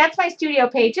not. But that's my studio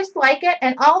page. Just like it.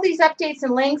 And all these updates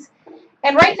and links.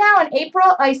 And right now in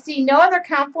April, I see no other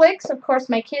conflicts. Of course,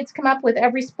 my kids come up with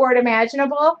every sport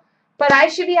imaginable. But I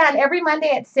should be on every Monday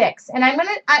at 6. And I'm going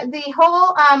to, the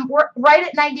whole, right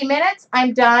at 90 minutes,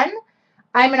 I'm done.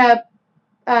 I'm going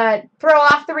to throw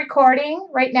off the recording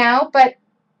right now. But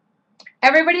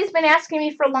everybody's been asking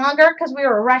me for longer because we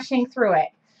were rushing through it.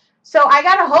 So I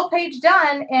got a whole page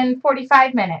done in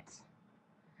 45 minutes.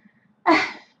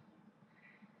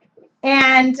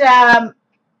 And I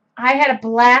had a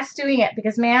blast doing it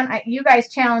because, man, you guys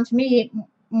challenged me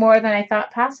more than I thought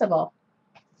possible.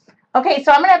 Okay,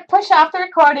 so I'm going to push off the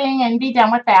recording and be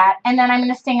done with that. And then I'm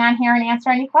going to stay on here and answer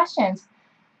any questions.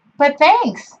 But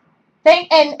thanks.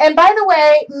 And by the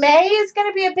way, May is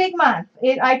going to be a big month.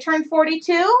 I turned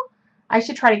 42. I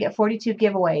should try to get 42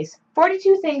 giveaways.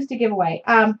 42 things to give away.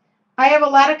 I have a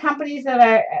lot of companies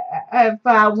that have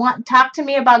talked to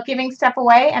me about giving stuff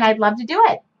away, and I'd love to do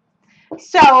it.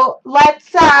 So let's.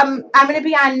 I'm going to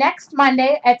be on next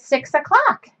Monday at 6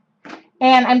 o'clock,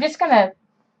 and I'm just going to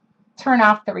turn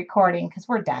off the recording because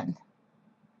we're done.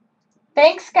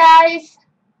 Thanks, guys.